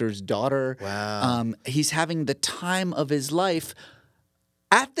headmaster's daughter. Wow. He's having the time of his life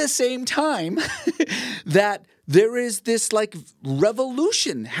at the same time that there is this, like,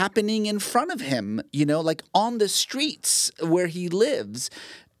 revolution happening in front of him, you know, like on the streets where he lives.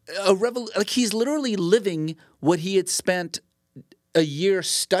 Like, he's literally living what he had spent a year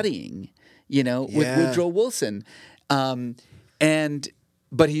studying, you know, with Woodrow Wilson.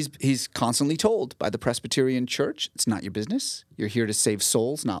 But he's constantly told by the Presbyterian Church, it's not your business. You're here to save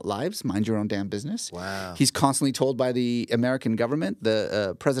souls, not lives. Mind your own damn business. Wow. He's constantly told by the American government.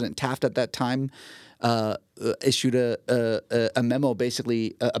 The President Taft at that time issued a memo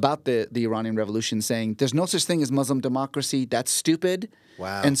basically about the Iranian Revolution, saying there's no such thing as Muslim democracy. That's stupid.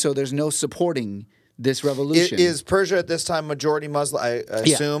 Wow. And so there's no supporting this revolution. Is Persia at this time majority Muslim? I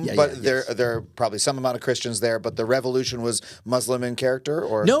assume, but yes. there are probably some amount of Christians there. But the revolution was Muslim in character,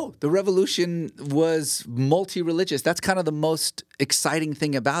 or No, the revolution was multi-religious. That's kind of the most exciting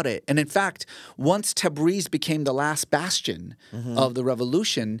thing about it. And in fact, once Tabriz became the last bastion of the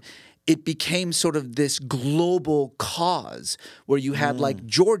revolution, it became sort of this global cause where you had like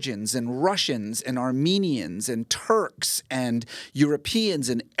Georgians and Russians and Armenians and Turks and Europeans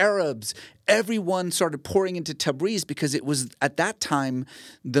and Arabs. Everyone started pouring into Tabriz because it was at that time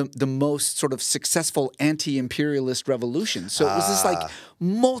the most sort of successful anti-imperialist revolution. So it was this like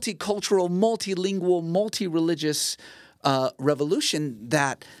multicultural, multilingual, multi-religious revolution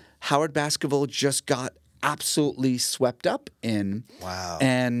that Howard Baskerville just got absolutely swept up in. Wow.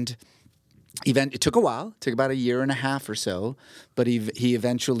 And it took a while. It took about a year and a half or so, but he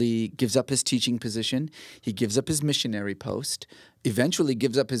eventually gives up his teaching position. He gives up his missionary post. Eventually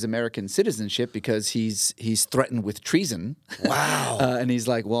gives up his American citizenship because he's threatened with treason. Wow. And he's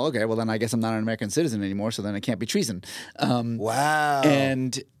like, well, okay, well then I guess I'm not an American citizen anymore, so then it can't be treason. Wow.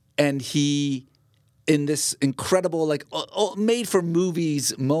 And he, in this incredible, like, made for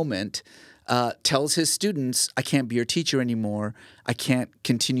movies moment, tells his students, I can't be your teacher anymore. I can't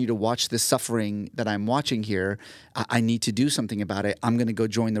continue to watch this suffering that I'm watching here. I need to do something about it. I'm going to go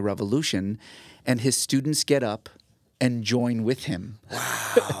join the revolution. And his students get up and join with him.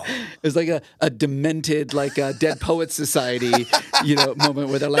 Wow. It's like a demented, like a Dead Poets Society, moment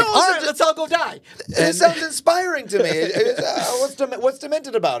where they're like, all right, let's all go die. It sounds inspiring to me. What's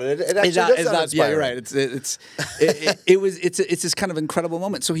demented about it? It actually does sound inspiring. Yeah, you're right. It's this kind of incredible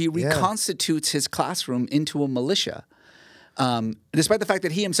moment. So he reconstitutes his classroom into a militia. Despite the fact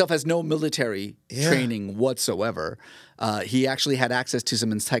that he himself has no military training whatsoever, he actually had access to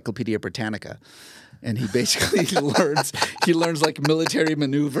some Encyclopedia Britannica. And he basically learns like military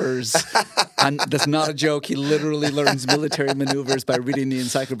maneuvers. And that's not a joke. He literally learns military maneuvers by reading the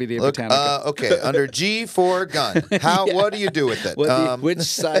Encyclopedia Britannica. Okay, under G for gun. What do you do with it? Which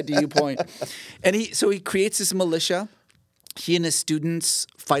side do you point? And he creates this militia. He and his students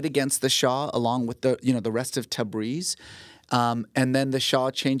fight against the Shah along with the rest of Tabriz. And then the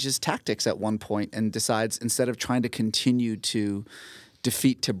Shah changes tactics at one point and decides, instead of trying to continue to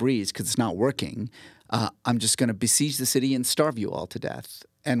defeat Tabriz because it's not working, I'm just going to besiege the city and starve you all to death.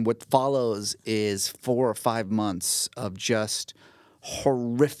 And what follows is 4 or 5 months of just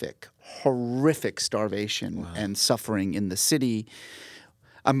horrific starvation and suffering in the city.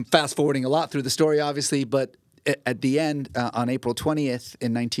 I'm fast forwarding a lot through the story, obviously, but at the end, on April 20th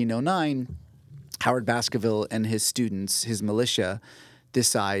in 1909, Howard Baskerville and his students, his militia,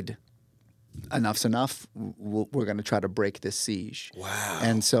 decide enough's enough. We're going to try to break this siege. Wow.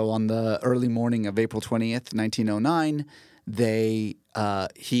 And so on the early morning of April 20th, 1909,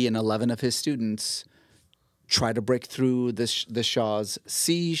 he and 11 of his students try to break through the Shah's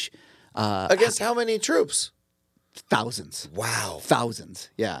siege. Against how many troops? Thousands. Wow. Thousands,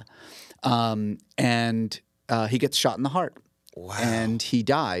 yeah. And he gets shot in the heart. Wow. And he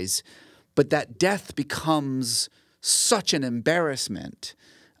dies. But that death becomes such an embarrassment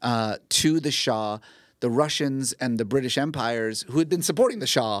to the Shah the Russians and the British empires, who had been supporting the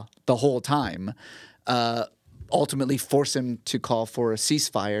Shah the whole time, ultimately force him to call for a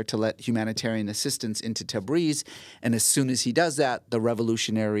ceasefire to let humanitarian assistance into Tabriz. And as soon as he does that, the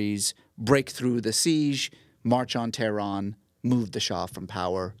revolutionaries break through the siege, march on Tehran, move the Shah from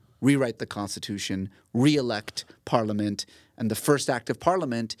power, rewrite the constitution, re-elect parliament. And the first act of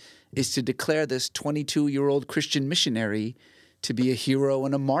parliament is to declare this 22-year-old Christian missionary to be a hero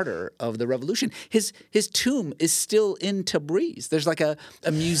and a martyr of the revolution. His tomb is still in Tabriz. There's like a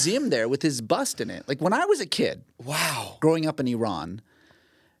museum there with his bust in it. Like when I was a kid, growing up in Iran,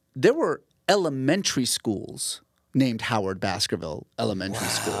 there were elementary schools named Howard Baskerville Elementary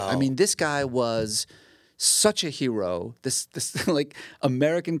School. I mean, this guy was such a hero, this like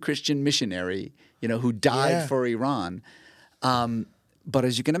American Christian missionary, who died for Iran. But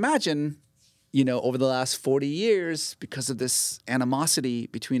as you can imagine, over the last 40 years, because of this animosity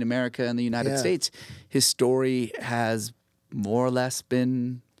between America and the United States, his story has more or less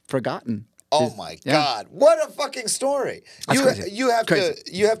been forgotten. Oh my God! What a fucking story! You have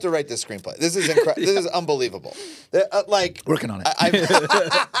to write this screenplay. This is incredible. This is unbelievable. Working on it.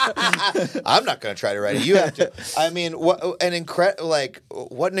 I'm not going to try to write it. You have to. I mean, what an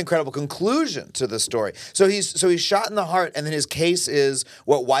incredible conclusion to the story. So he's shot in the heart, and then his case is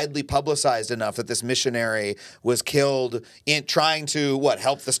widely publicized enough that this missionary was killed in trying to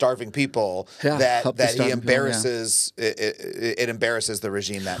help the starving people. That he embarrasses it embarrasses the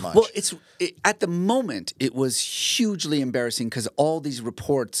regime that much. Well, at the moment, it was hugely embarrassing because all these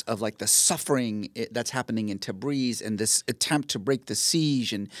reports of the suffering that's happening in Tabriz and this attempt to break the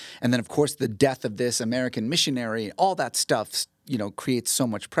siege and then, of course, the death of this American missionary, all that stuff, creates so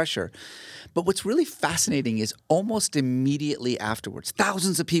much pressure. But what's really fascinating is almost immediately afterwards,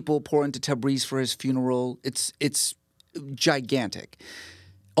 thousands of people pour into Tabriz for his funeral. It's gigantic.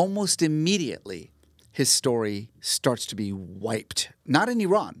 Almost immediately, his story starts to be wiped. Not in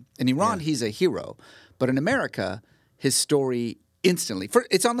Iran. In Iran, he's a hero. But in America, his story instantly.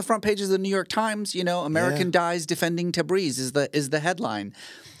 It's on the front pages of the New York Times. American dies defending Tabriz is the headline.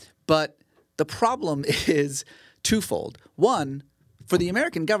 But the problem is twofold. One, for the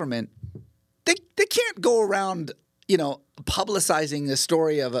American government, they can't go around publicizing the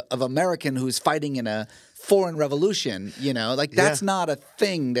story of an American who's fighting in a foreign revolution, that's not a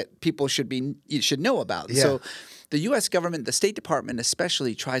thing that people should know about. Yeah. So the U.S. government, the State Department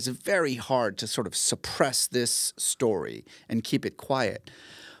especially, tries very hard to sort of suppress this story and keep it quiet.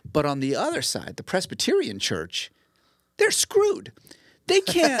 But on the other side, the Presbyterian Church, they're screwed. They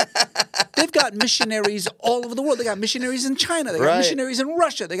can't. They've got missionaries all over the world. They got missionaries in China. They got missionaries in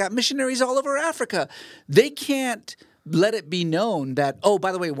Russia. They got missionaries all over Africa. They can't let it be known that, oh,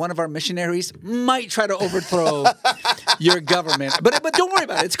 by the way, one of our missionaries might try to overthrow your government. But don't worry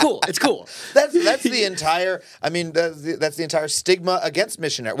about it. It's cool. It's cool. That's the entire, that's the entire stigma against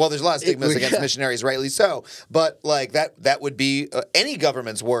missionaries. Well, there's a lot of stigmas against missionaries, rightly so. But that would be any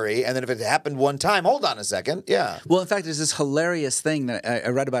government's worry. And then if it happened one time, hold on a second. Yeah. Well, in fact, there's this hilarious thing that I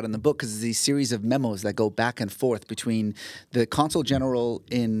read about in the book because there's these series of memos that go back and forth between the consul general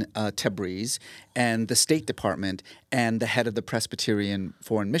in Tabriz and the State Department and the head of the Presbyterian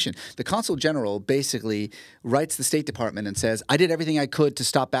Foreign Mission. The consul general basically writes the State Department and says, I did everything I could to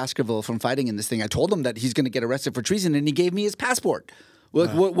stop Baskerville from fighting in this thing. I told him that he's going to get arrested for treason, and he gave me his passport.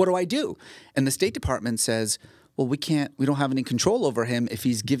 What do I do? And the State Department says, well, we don't have any control over him. If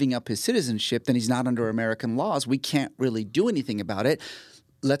he's giving up his citizenship, then he's not under American laws. We can't really do anything about it.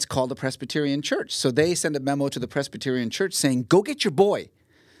 Let's call the Presbyterian Church. So they send a memo to the Presbyterian Church saying, go get your boy.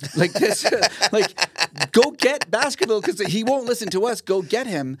 Go get Baskerville because he won't listen to us. Go get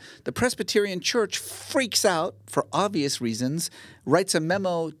him. The Presbyterian Church freaks out for obvious reasons, writes a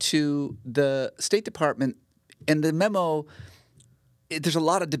memo to the State Department, and the memo, there's a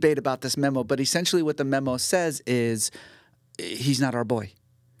lot of debate about this memo, but essentially what the memo says is he's not our boy.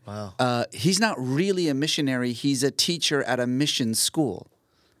 Wow. He's not really a missionary. He's a teacher at a mission school.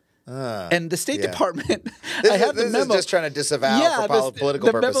 And the State Department, I have the memo. Is just trying to disavow for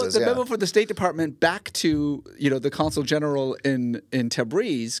political purposes. The memo for the State Department back to the consul general in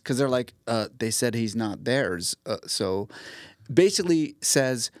Tabriz because they're like, they said he's not theirs. So basically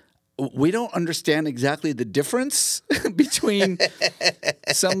says, we don't understand exactly the difference between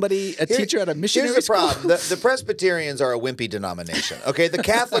a teacher at a missionary Here's the school. problem. The Presbyterians are a wimpy denomination. Okay, the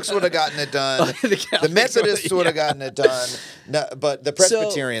Catholics would have gotten it done. The Methodists would have gotten it done. No, but the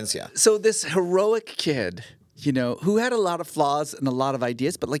Presbyterians, So this heroic kid, who had a lot of flaws and a lot of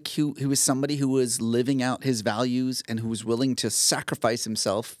ideas, but who was somebody who was living out his values and who was willing to sacrifice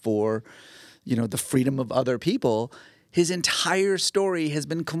himself for, the freedom of other people. His entire story has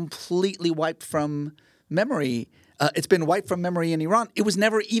been completely wiped from memory. It's been wiped from memory in Iran. It was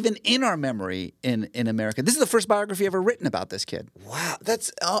never even in our memory in America. This is the first biography ever written about this kid. Wow,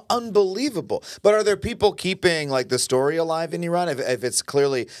 that's unbelievable. But are there people keeping like the story alive in Iran? If it's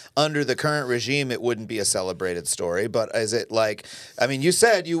clearly under the current regime, it wouldn't be a celebrated story. But is it like? I mean, you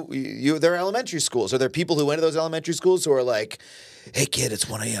said there are elementary schools. Are there people who went to those elementary schools who are like, "Hey kid, it's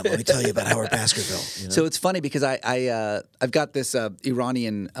 1 a.m. Let me tell you about Howard Baskerville." You know? So it's funny because I've got this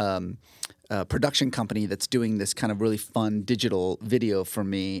Iranian. Production company that's doing this kind of really fun digital video for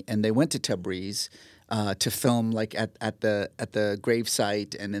me, and they went to Tabriz to film like at the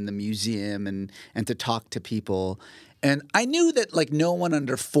gravesite and in the museum and to talk to people. And I knew that like no one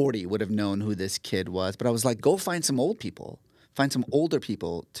under 40 would have known who this kid was, but I was like, go find some old people, find some older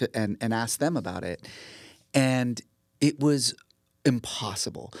people and ask them about it. And it was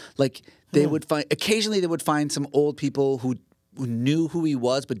impossible. Like occasionally they would find some old people who knew who he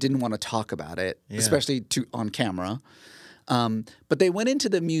was but didn't want to talk about it, especially on camera. But they went into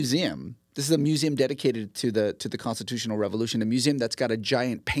the museum. This is a museum dedicated to the Constitutional Revolution, a museum that's got a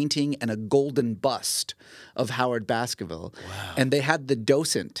giant painting and a golden bust of Howard Baskerville. Wow. And they had the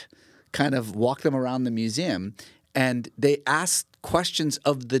docent kind of walk them around the museum, and they asked questions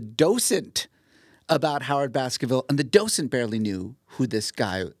of the docent about Howard Baskerville, and the docent barely knew who this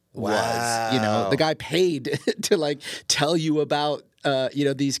guy was. You know, the guy paid to like tell you about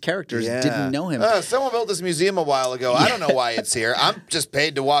these characters, didn't know him. Someone built this museum a while ago. I don't know why it's here. I'm just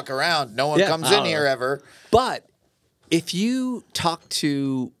paid to walk around. No one comes in here ever. But if you talk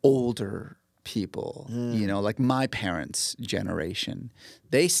to older people, like my parents' generation,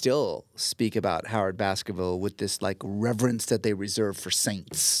 they still speak about Howard Baskerville with this like reverence that they reserve for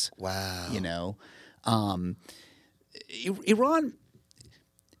saints. Wow. Iran,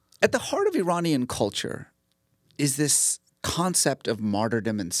 at the heart of Iranian culture is this concept of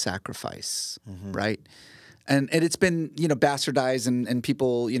martyrdom and sacrifice, right? And it's been, bastardized and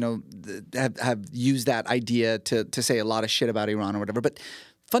people, have used that idea to say a lot of shit about Iran or whatever. But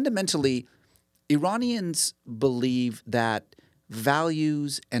fundamentally, Iranians believe that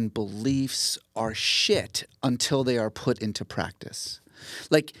values and beliefs are shit until they are put into practice.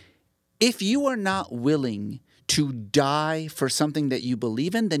 Like, if you are not willing to die for something that you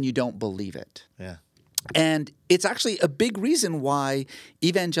believe in, then you don't believe it. Yeah. And it's actually a big reason why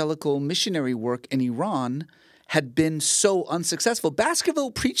evangelical missionary work in Iran had been so unsuccessful.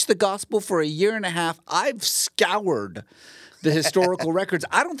 Baskerville preached the gospel for a year and a half. I've scoured the historical records.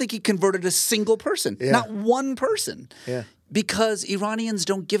 I don't think he converted a single person, not one person, because Iranians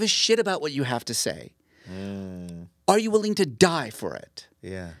don't give a shit about what you have to say. Are you willing to die for it?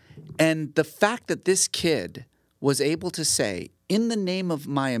 Yeah. And the fact that this kid was able to say, in the name of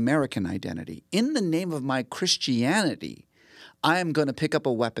my American identity, in the name of my Christianity, I am going to pick up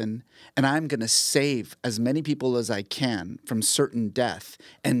a weapon and I'm going to save as many people as I can from certain death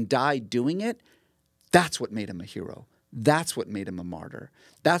and die doing it, that's what made him a hero. That's what made him a martyr.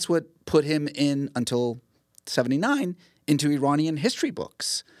 That's what put him in, until 1979, into Iranian history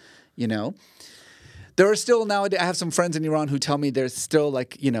books, There are still nowadays, I have some friends in Iran who tell me there's still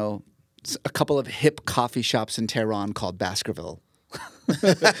like, a couple of hip coffee shops in Tehran called Baskerville.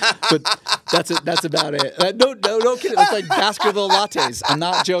 But that's about it. No kidding. It's like Baskerville lattes. I'm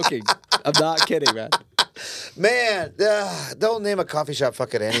not joking. I'm not kidding, man. Man, don't name a coffee shop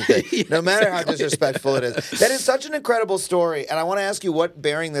fucking anything, no matter how disrespectful it is. That is such an incredible story, and I want to ask you what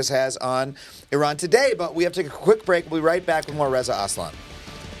bearing this has on Iran today, but we have to take a quick break. We'll be right back with more Reza Aslan.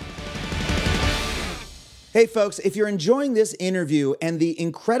 Hey folks, if you're enjoying this interview and the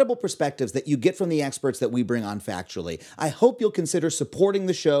incredible perspectives that you get from the experts that we bring on Factually, I hope you'll consider supporting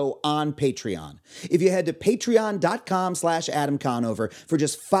the show on Patreon. If you head to patreon.com/Adam Conover, for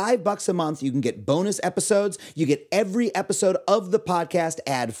just $5 a month, you can get bonus episodes. You get every episode of the podcast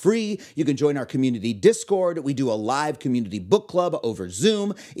ad-free. You can join our community Discord. We do a live community book club over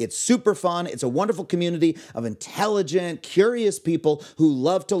Zoom. It's super fun. It's a wonderful community of intelligent, curious people who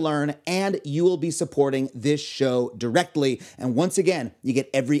love to learn, and you will be supporting this show directly. And once again, you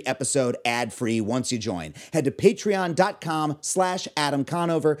get every episode ad-free once you join. Head to patreon.com/Adam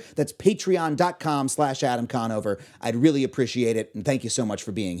Conover. That's patreon.com/Adam Conover. I'd really appreciate it. And thank you so much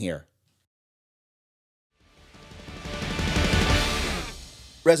for being here.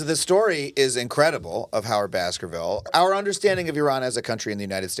 Reza, this story is incredible of Howard Baskerville. Our understanding of Iran as a country in the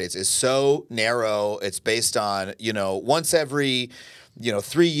United States is so narrow. It's based on, once every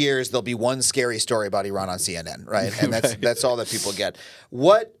 3 years there'll be one scary story about Iran on CNN, right? And that's all that people get.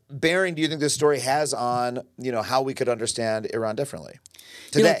 What bearing do you think this story has on how we could understand Iran differently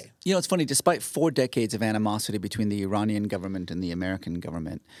today? It's funny. Despite 4 decades of animosity between the Iranian government and the American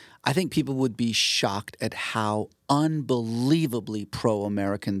government, I think people would be shocked at how unbelievably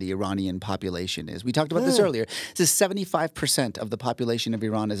pro-American the Iranian population is. We talked about this earlier. This is 75% of the population of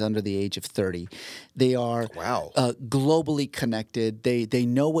Iran is under the age of 30. They are globally connected. They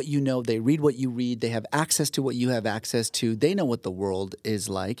know what you know. They read what you read. They have access to what you have access to. They know what the world is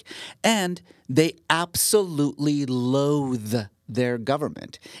like. And they absolutely loathe their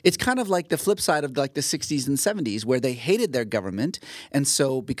government. It's kind of like the flip side of like the 60s and 70s where they hated their government, and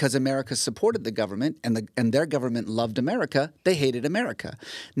so because America supported the government and their government loved America, they hated America.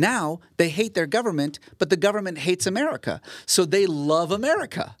 Now they hate their government, but the government hates America. So they love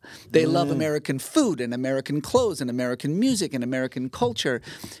America. They love American food and American clothes and American music and American culture.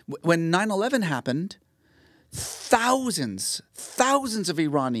 When 9/11 happened, thousands of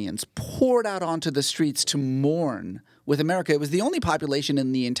Iranians poured out onto the streets to mourn with America. It was the only population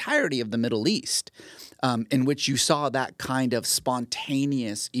in the entirety of the Middle East in which you saw that kind of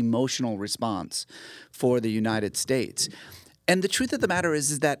spontaneous emotional response for the United States. And the truth of the matter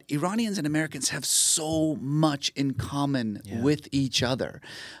is that Iranians and Americans have so much in common with each other.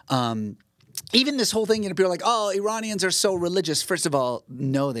 Even this whole thing, people are like, oh, Iranians are so religious. First of all,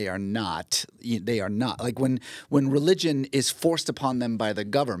 no, they are not. They are not. Like when religion is forced upon them by the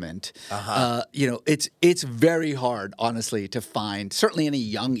government, it's very hard, honestly, to find certainly any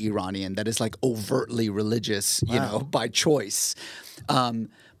young Iranian that is like overtly religious, by choice.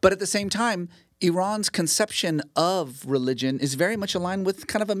 But at the same time, Iran's conception of religion is very much aligned with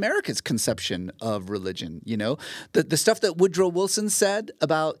kind of America's conception of religion. The stuff that Woodrow Wilson said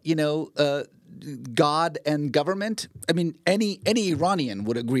about God and government. I mean, any Iranian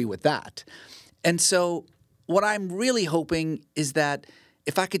would agree with that. And so, what I'm really hoping is that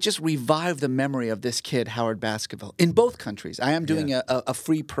if I could just revive the memory of this kid, Howard Baskerville, in both countries. I am doing a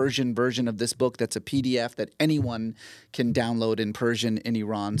free Persian version of this book that's a PDF that anyone can download in Persian in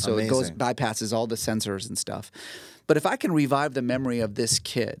Iran. So it bypasses all the censors and stuff. But if I can revive the memory of this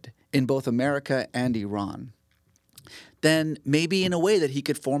kid in both America and Iran, then maybe in a way that he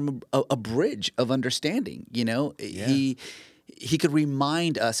could form a bridge of understanding. He could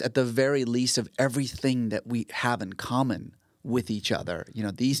remind us at the very least of everything that we have in common with each other.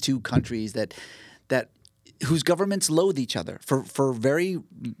 These two countries that whose governments loathe each other for very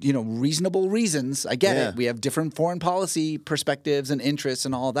reasonable reasons. I get it. We have different foreign policy perspectives and interests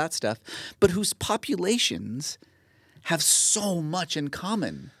and all that stuff, but whose populations have so much in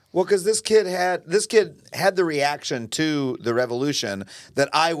common. Well, because this kid had the reaction to the revolution that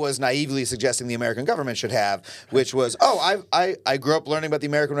I was naively suggesting the American government should have, which was, I grew up learning about the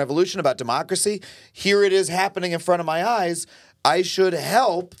American Revolution, about democracy. Here it is happening in front of my eyes. I should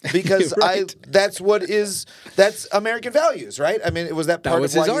help because that's American values, right? I mean, was that part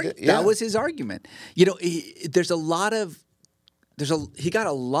of why That was his argument. He got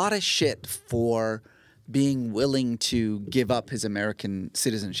a lot of shit for being willing to give up his American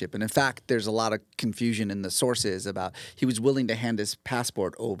citizenship. And in fact, there's a lot of confusion in the sources about he was willing to hand his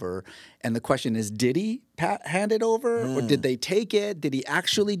passport over. And the question is, did he hand it over or did they take it? Did he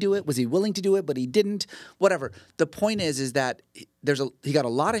actually do it? Was he willing to do it, but he didn't? Whatever. The point is that he got a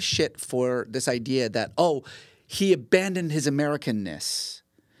lot of shit for this idea that, he abandoned his Americanness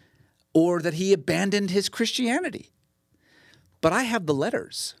or that he abandoned his Christianity. But I have the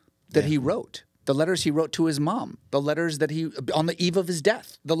letters that he wrote. The letters he wrote to his mom, the letters that he, on the eve of his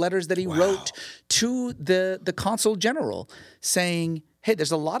death, the letters that he wrote to the consul general saying, hey,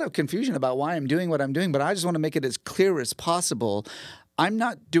 there's a lot of confusion about why I'm doing what I'm doing, but I just want to make it as clear as possible. I'm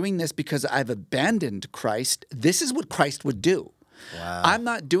not doing this because I've abandoned Christ. This is what Christ would do. Wow. I'm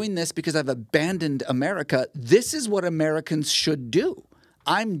not doing this because I've abandoned America. This is what Americans should do.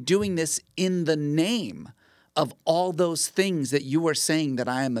 I'm doing this in the name of all those things that you are saying that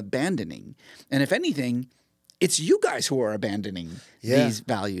I am abandoning. And if anything, it's you guys who are abandoning these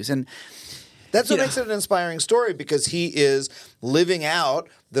values. And that's what makes it an inspiring story, because he is living out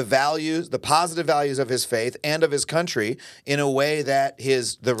the values, the positive values of his faith and of his country in a way that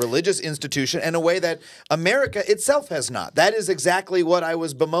the religious institution, and a way that America itself has not. That is exactly what I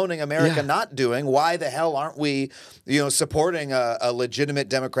was bemoaning America not doing. Why the hell aren't we, supporting a legitimate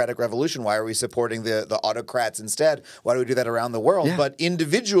democratic revolution? Why are we supporting the autocrats instead? Why do we do that around the world? Yeah. But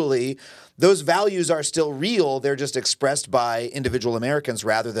individually, those values are still real. They're just expressed by individual Americans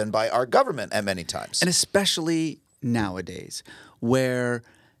rather than by our government at many times. And especially nowadays, where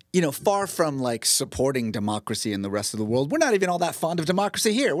far from like supporting democracy in the rest of the world, we're not even all that fond of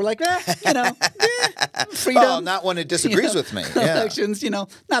democracy here. We're like, freedom. Well, not when it disagrees with me. Yeah. Elections,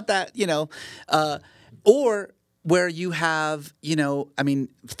 not that, or where you have,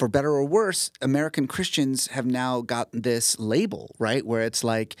 for better or worse, American Christians have now gotten this label, right? Where it's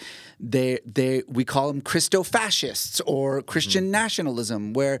like we call them Christo-fascists or Christian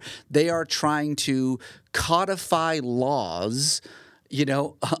nationalism, where they are trying to codify laws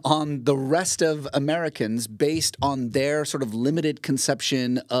on the rest of Americans based on their sort of limited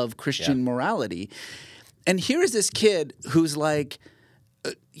conception of Christian morality. And here is this kid who's like,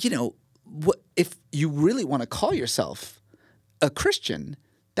 if you really want to call yourself a Christian,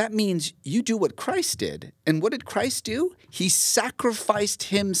 that means you do what Christ did. And what did Christ do? He sacrificed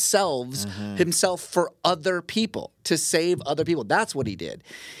himself for other people, to save other people. That's what he did.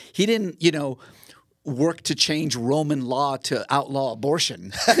 He didn't, work to change Roman law to outlaw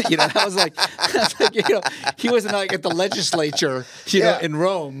abortion. That was like, he wasn't like at the legislature, in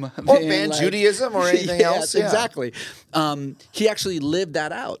Rome. Or ban Judaism or anything else. Yeah. Exactly. He actually lived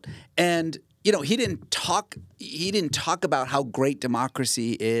that out. And, he didn't talk about how great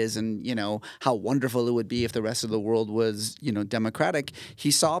democracy is and, how wonderful it would be if the rest of the world was, democratic.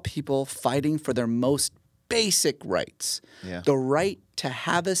 He saw people fighting for their most basic rights. Yeah. The right to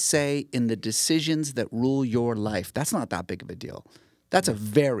have a say in the decisions that rule your life. That's not that big of a deal. That's a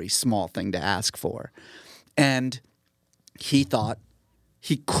very small thing to ask for. And he thought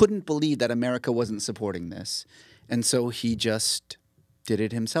he couldn't believe that America wasn't supporting this. And so he just did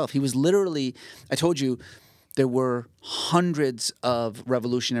it himself. He was literally, I told you, there were hundreds of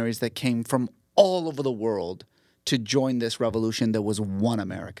revolutionaries that came from all over the world to join this revolution. There was one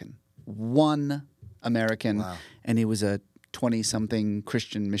American. Wow. And he was a 20-something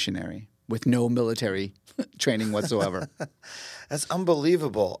Christian missionary with no military training whatsoever. That's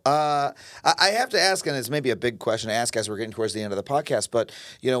unbelievable. I have to ask, and it's maybe a big question to ask as we're getting towards the end of the podcast, but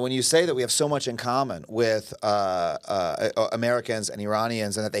when you say that we have so much in common with Americans and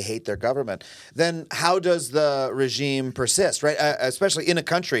Iranians and that they hate their government, then how does the regime persist, right? Especially in a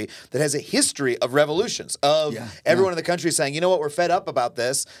country that has a history of revolutions, of everyone in the country saying, you know what, we're fed up about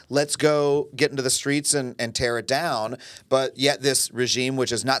this. Let's go get into the streets and tear it down. But yet this regime,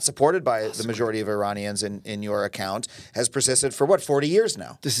 which is not supported by the majority of Iranians in your account, has persisted for 40 years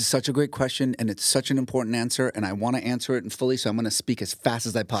now? This is such a great question, and it's such an important answer, and I want to answer it fully, so I'm going to speak as fast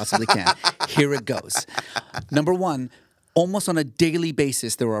as I possibly can. Here it goes. Number one, almost on a daily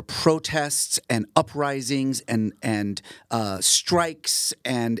basis, there are protests and uprisings and strikes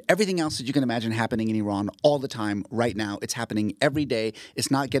and everything else that you can imagine happening in Iran all the time right now. It's happening every day. It's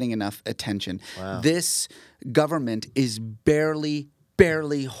not getting enough attention. Wow. This government is barely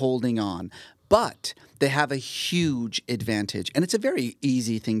holding on. But they have a huge advantage, and it's a very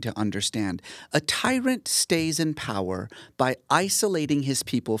easy thing to understand. A tyrant stays in power by isolating his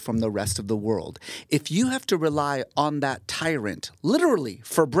people from the rest of the world. If you have to rely on that tyrant, literally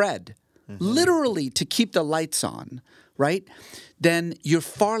for bread, literally to keep the lights on, right, then you're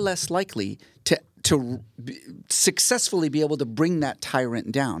far less likely to successfully be able to bring that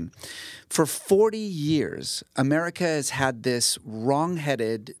tyrant down. For 40 years, America has had this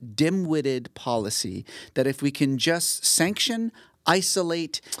wrong-headed, dim-witted policy that if we can just sanction,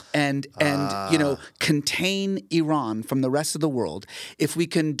 isolate, and contain Iran from the rest of the world, if we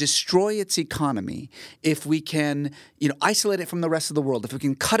can destroy its economy, if we can isolate it from the rest of the world, if we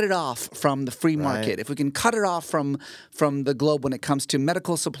can cut it off from the free market, if we can cut it off from the globe when it comes to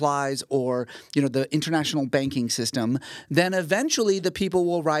medical supplies or the international banking system, then eventually the people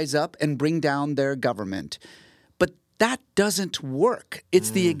will rise up and bring down their government. But that doesn't work. It's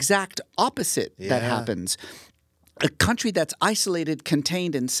the exact opposite that happens. A country that's isolated,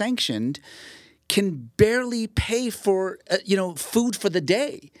 contained, and sanctioned can barely pay for food for the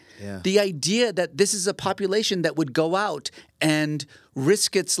day. Yeah. The idea that this is a population that would go out and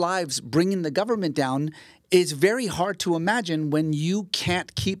risk its lives bringing the government down is very hard to imagine when you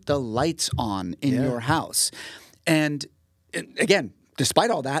can't keep the lights on in your house. And again,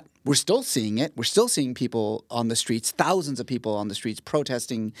 despite all that, we're still seeing it. We're still seeing people on the streets, thousands of people on the streets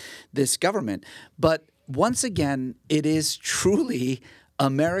protesting this government. But once again, it is truly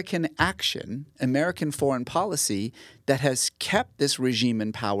American action, American foreign policy that has kept this regime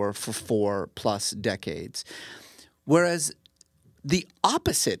in power for 4+ decades. Whereas the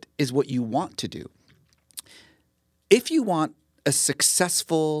opposite is what you want to do. If you want a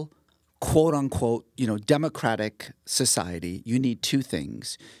successful, quote unquote, democratic society, you need two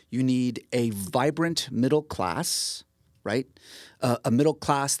things. You need a vibrant middle class, right? A middle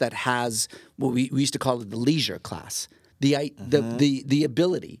class that has what we used to call it the leisure class. the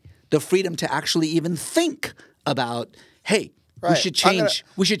ability, the freedom to actually even think about, hey, Right.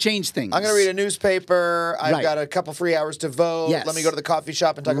 we should change things. I'm going to read a newspaper. I've Right. got a couple free hours to vote. Yes. Let me go to the coffee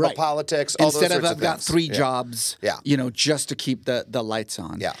shop and talk Right. about politics. All Instead those of sorts I've of got things. 3 Yeah. jobs, Yeah. just to keep the lights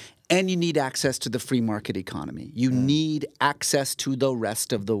on. Yeah. And you need access to the free market economy. You need access to the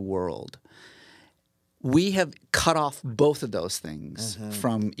rest of the world. We have cut off both of those things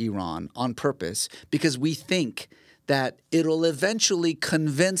from Iran on purpose because we think that it'll eventually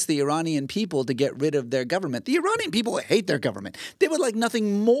convince the Iranian people to get rid of their government. The Iranian people hate their government. They would like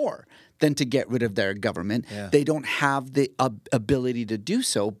nothing more than to get rid of their government. Yeah. They don't have the ability to do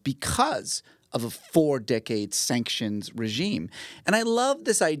so because of a 4-decade sanctions regime. And I love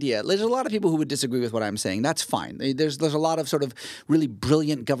this idea. There's a lot of people who would disagree with what I'm saying. That's fine. There's a lot of sort of really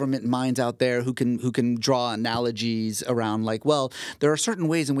brilliant government minds out there who can draw analogies around like, well, there are certain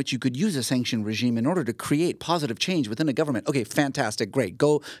ways in which you could use a sanction regime in order to create positive change within a government. Okay, fantastic, great.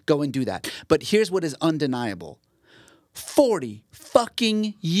 Go and do that. But here's what is undeniable. 40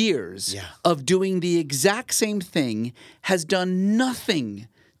 fucking years of doing the exact same thing has done nothing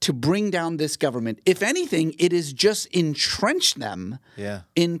to bring down this government. If anything, it has just entrenched them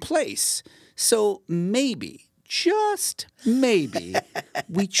in place. So maybe, just maybe,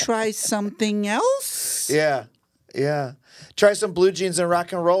 we try something else? Yeah. Yeah. Try some blue jeans and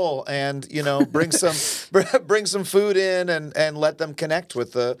rock and roll and, bring some bring some food in and let them connect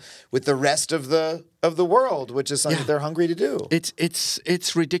with the rest of the world, which is something they're hungry to do.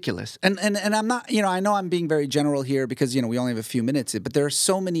 It's ridiculous. And I'm not, I know I'm being very general here because, we only have a few minutes, but there are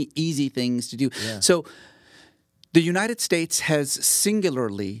so many easy things to do. Yeah. So the United States has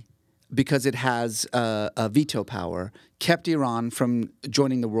singularly, because it has a veto power, kept Iran from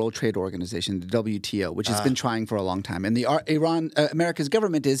joining the World Trade Organization, the WTO, which has been trying for a long time. And America's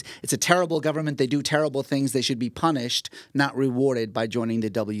government it's a terrible government. They do terrible things. They should be punished, not rewarded by joining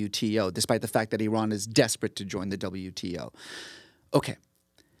the WTO, despite the fact that Iran is desperate to join the WTO. Okay.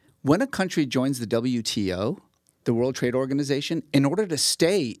 When a country joins the WTO, the World Trade Organization, in order to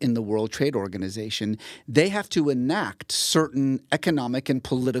stay in the World Trade Organization, they have to enact certain economic and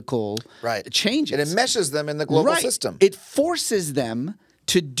political changes. It enmeshes them in the global system. It forces them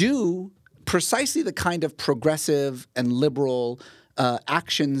to do precisely the kind of progressive and liberal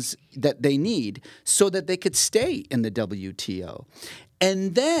actions that they need so that they could stay in the WTO.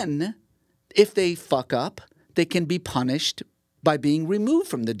 And then, if they fuck up, they can be punished by being removed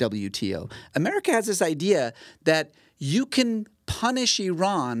from the WTO. America has this idea that you can punish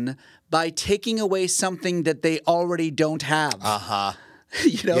Iran by taking away something that they already don't have.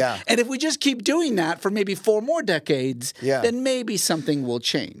 And if we just keep doing that for maybe 4 more decades, then maybe something will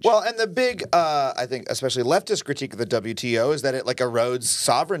change. Well, and the big, I think, especially leftist critique of the WTO is that it erodes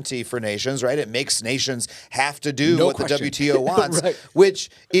sovereignty for nations, right? It makes nations have to do what the WTO wants, which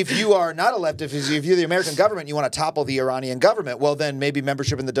if you are not a leftist, if you're the American government, you want to topple the Iranian government, well, then maybe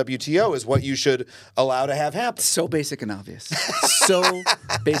membership in the WTO is what you should allow to have happen. So basic and obvious. So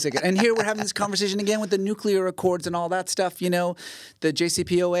basic. And here we're having this conversation again with the nuclear accords and all that stuff, the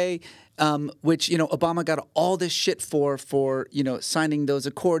JCPOA, which, Obama got all this shit for signing those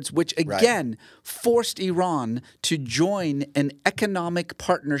accords, which again forced Iran to join an economic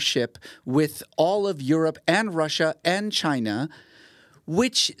partnership with all of Europe and Russia and China,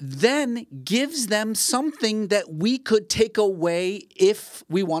 which then gives them something that we could take away if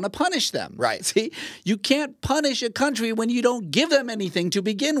we want to punish them. Right. See, you can't punish a country when you don't give them anything to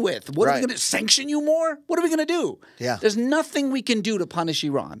begin with. What are we going to sanction you more? What are we going to do? Yeah. There's nothing we can do to punish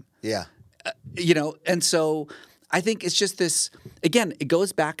Iran. Yeah. And so I think it's just this, again, it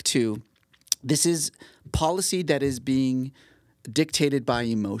goes back to this is policy that is being dictated by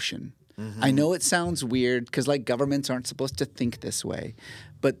emotion. I know it sounds weird because governments aren't supposed to think this way,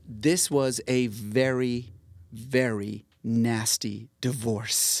 but this was a very, very nasty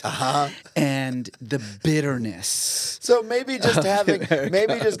divorce. And the bitterness. So maybe just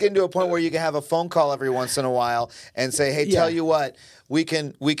getting to a point where you can have a phone call every once in a while and say, hey, tell you what, we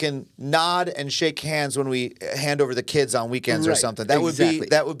can nod and shake hands when we hand over the kids on weekends or something. That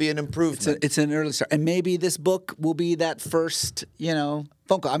would be an improvement. It's an early start. And maybe this book will be that first,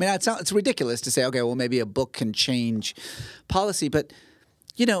 phone call. I mean, it's ridiculous to say, okay, well, maybe a book can change policy, but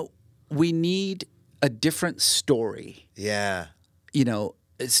we need a different story. Yeah.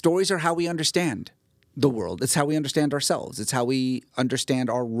 Stories are how we understand the world. It's how we understand ourselves. It's how we understand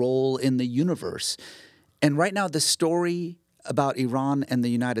our role in the universe. And right now, the story about Iran and the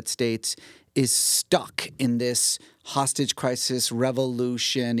United States is stuck in this hostage crisis,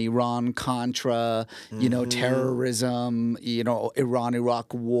 revolution, Iran-Contra, terrorism,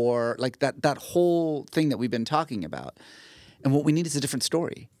 Iran-Iraq war, like that whole thing that we've been talking about. And what we need is a different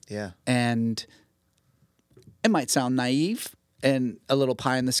story. Yeah. And it might sound naive and a little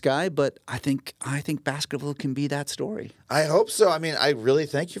pie in the sky, but I think Baskerville can be that story. I hope so. I mean, I really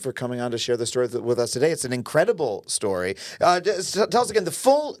thank you for coming on to share the story with us today. It's an incredible story. Tell us again the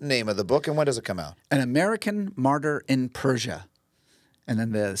full name of the book and when does it come out? An American Martyr in Persia. And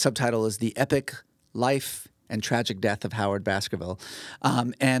then the subtitle is The Epic Life and Tragic Death of Howard Baskerville.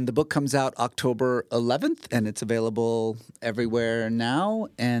 And the book comes out October 11th, and it's available everywhere now.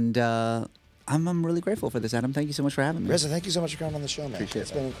 And I'm really grateful for this, Adam. Thank you so much for having me. Reza, thank you so much for coming on the show, man. Appreciate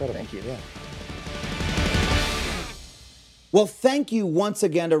It's it. been incredible. Thank you. Yeah. Well, thank you once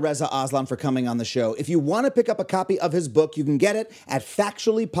again to Reza Aslan for coming on the show. If you want to pick up a copy of his book, you can get it at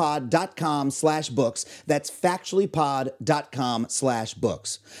factuallypod.com/books. That's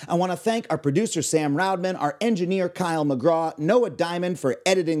factuallypod.com/books. I want to thank our producer, Sam Roudman, our engineer, Kyle McGraw, Noah Diamond for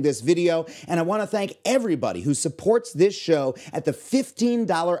editing this video, and I want to thank everybody who supports this show at the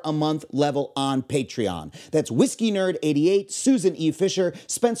 $15 a month level on Patreon. That's Whiskey Nerd 88, Susan E. Fisher,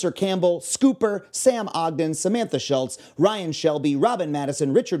 Spencer Campbell, Scooper, Sam Ogden, Samantha Schultz, Ryan Shelby, Robin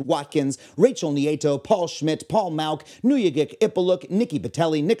Madison, Richard Watkins, Rachel Nieto, Paul Schmidt, Paul Mauk, Nuyagik Ipaluk, Nikki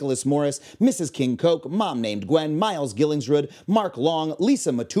Patelli, Nicholas Morris, Mrs. King Coke, Mom Named Gwen, Miles Gillingsrud, Mark Long,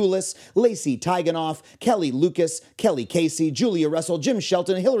 Lisa Matulis, Lacey Tiganoff, Kelly Lucas, Kelly Casey, Julia Russell, Jim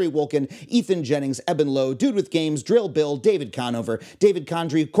Shelton, Hillary Wolkin, Ethan Jennings, Eben Lowe, Dude with Games, Drill Bill, David Conover, David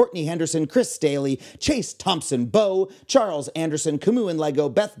Condry, Courtney Henderson, Chris Staley, Chase Thompson, Bo, Charles Anderson, Camus and Lego,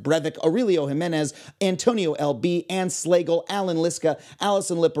 Beth Brevik, Aurelio Jimenez, Antonio LB, Ann Slagle, Alan Liska,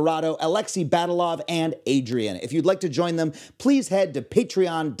 Allison Liparato, Alexei Batalov, and Adrian. If you'd like to join them, please head to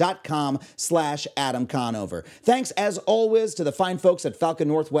patreon.com/Adam Conover. Thanks, as always, to the fine folks at Falcon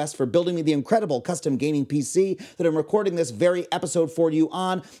Northwest for building me the incredible custom gaming PC that I'm recording this very episode for you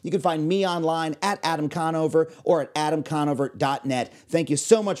on. You can find me online at Adam Conover or at adamconover.net. Thank you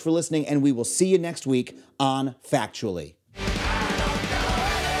so much for listening, and we will see you next week on Factually.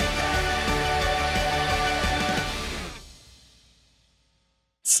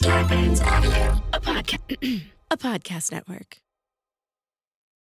 Starburns Audio, a podcast network.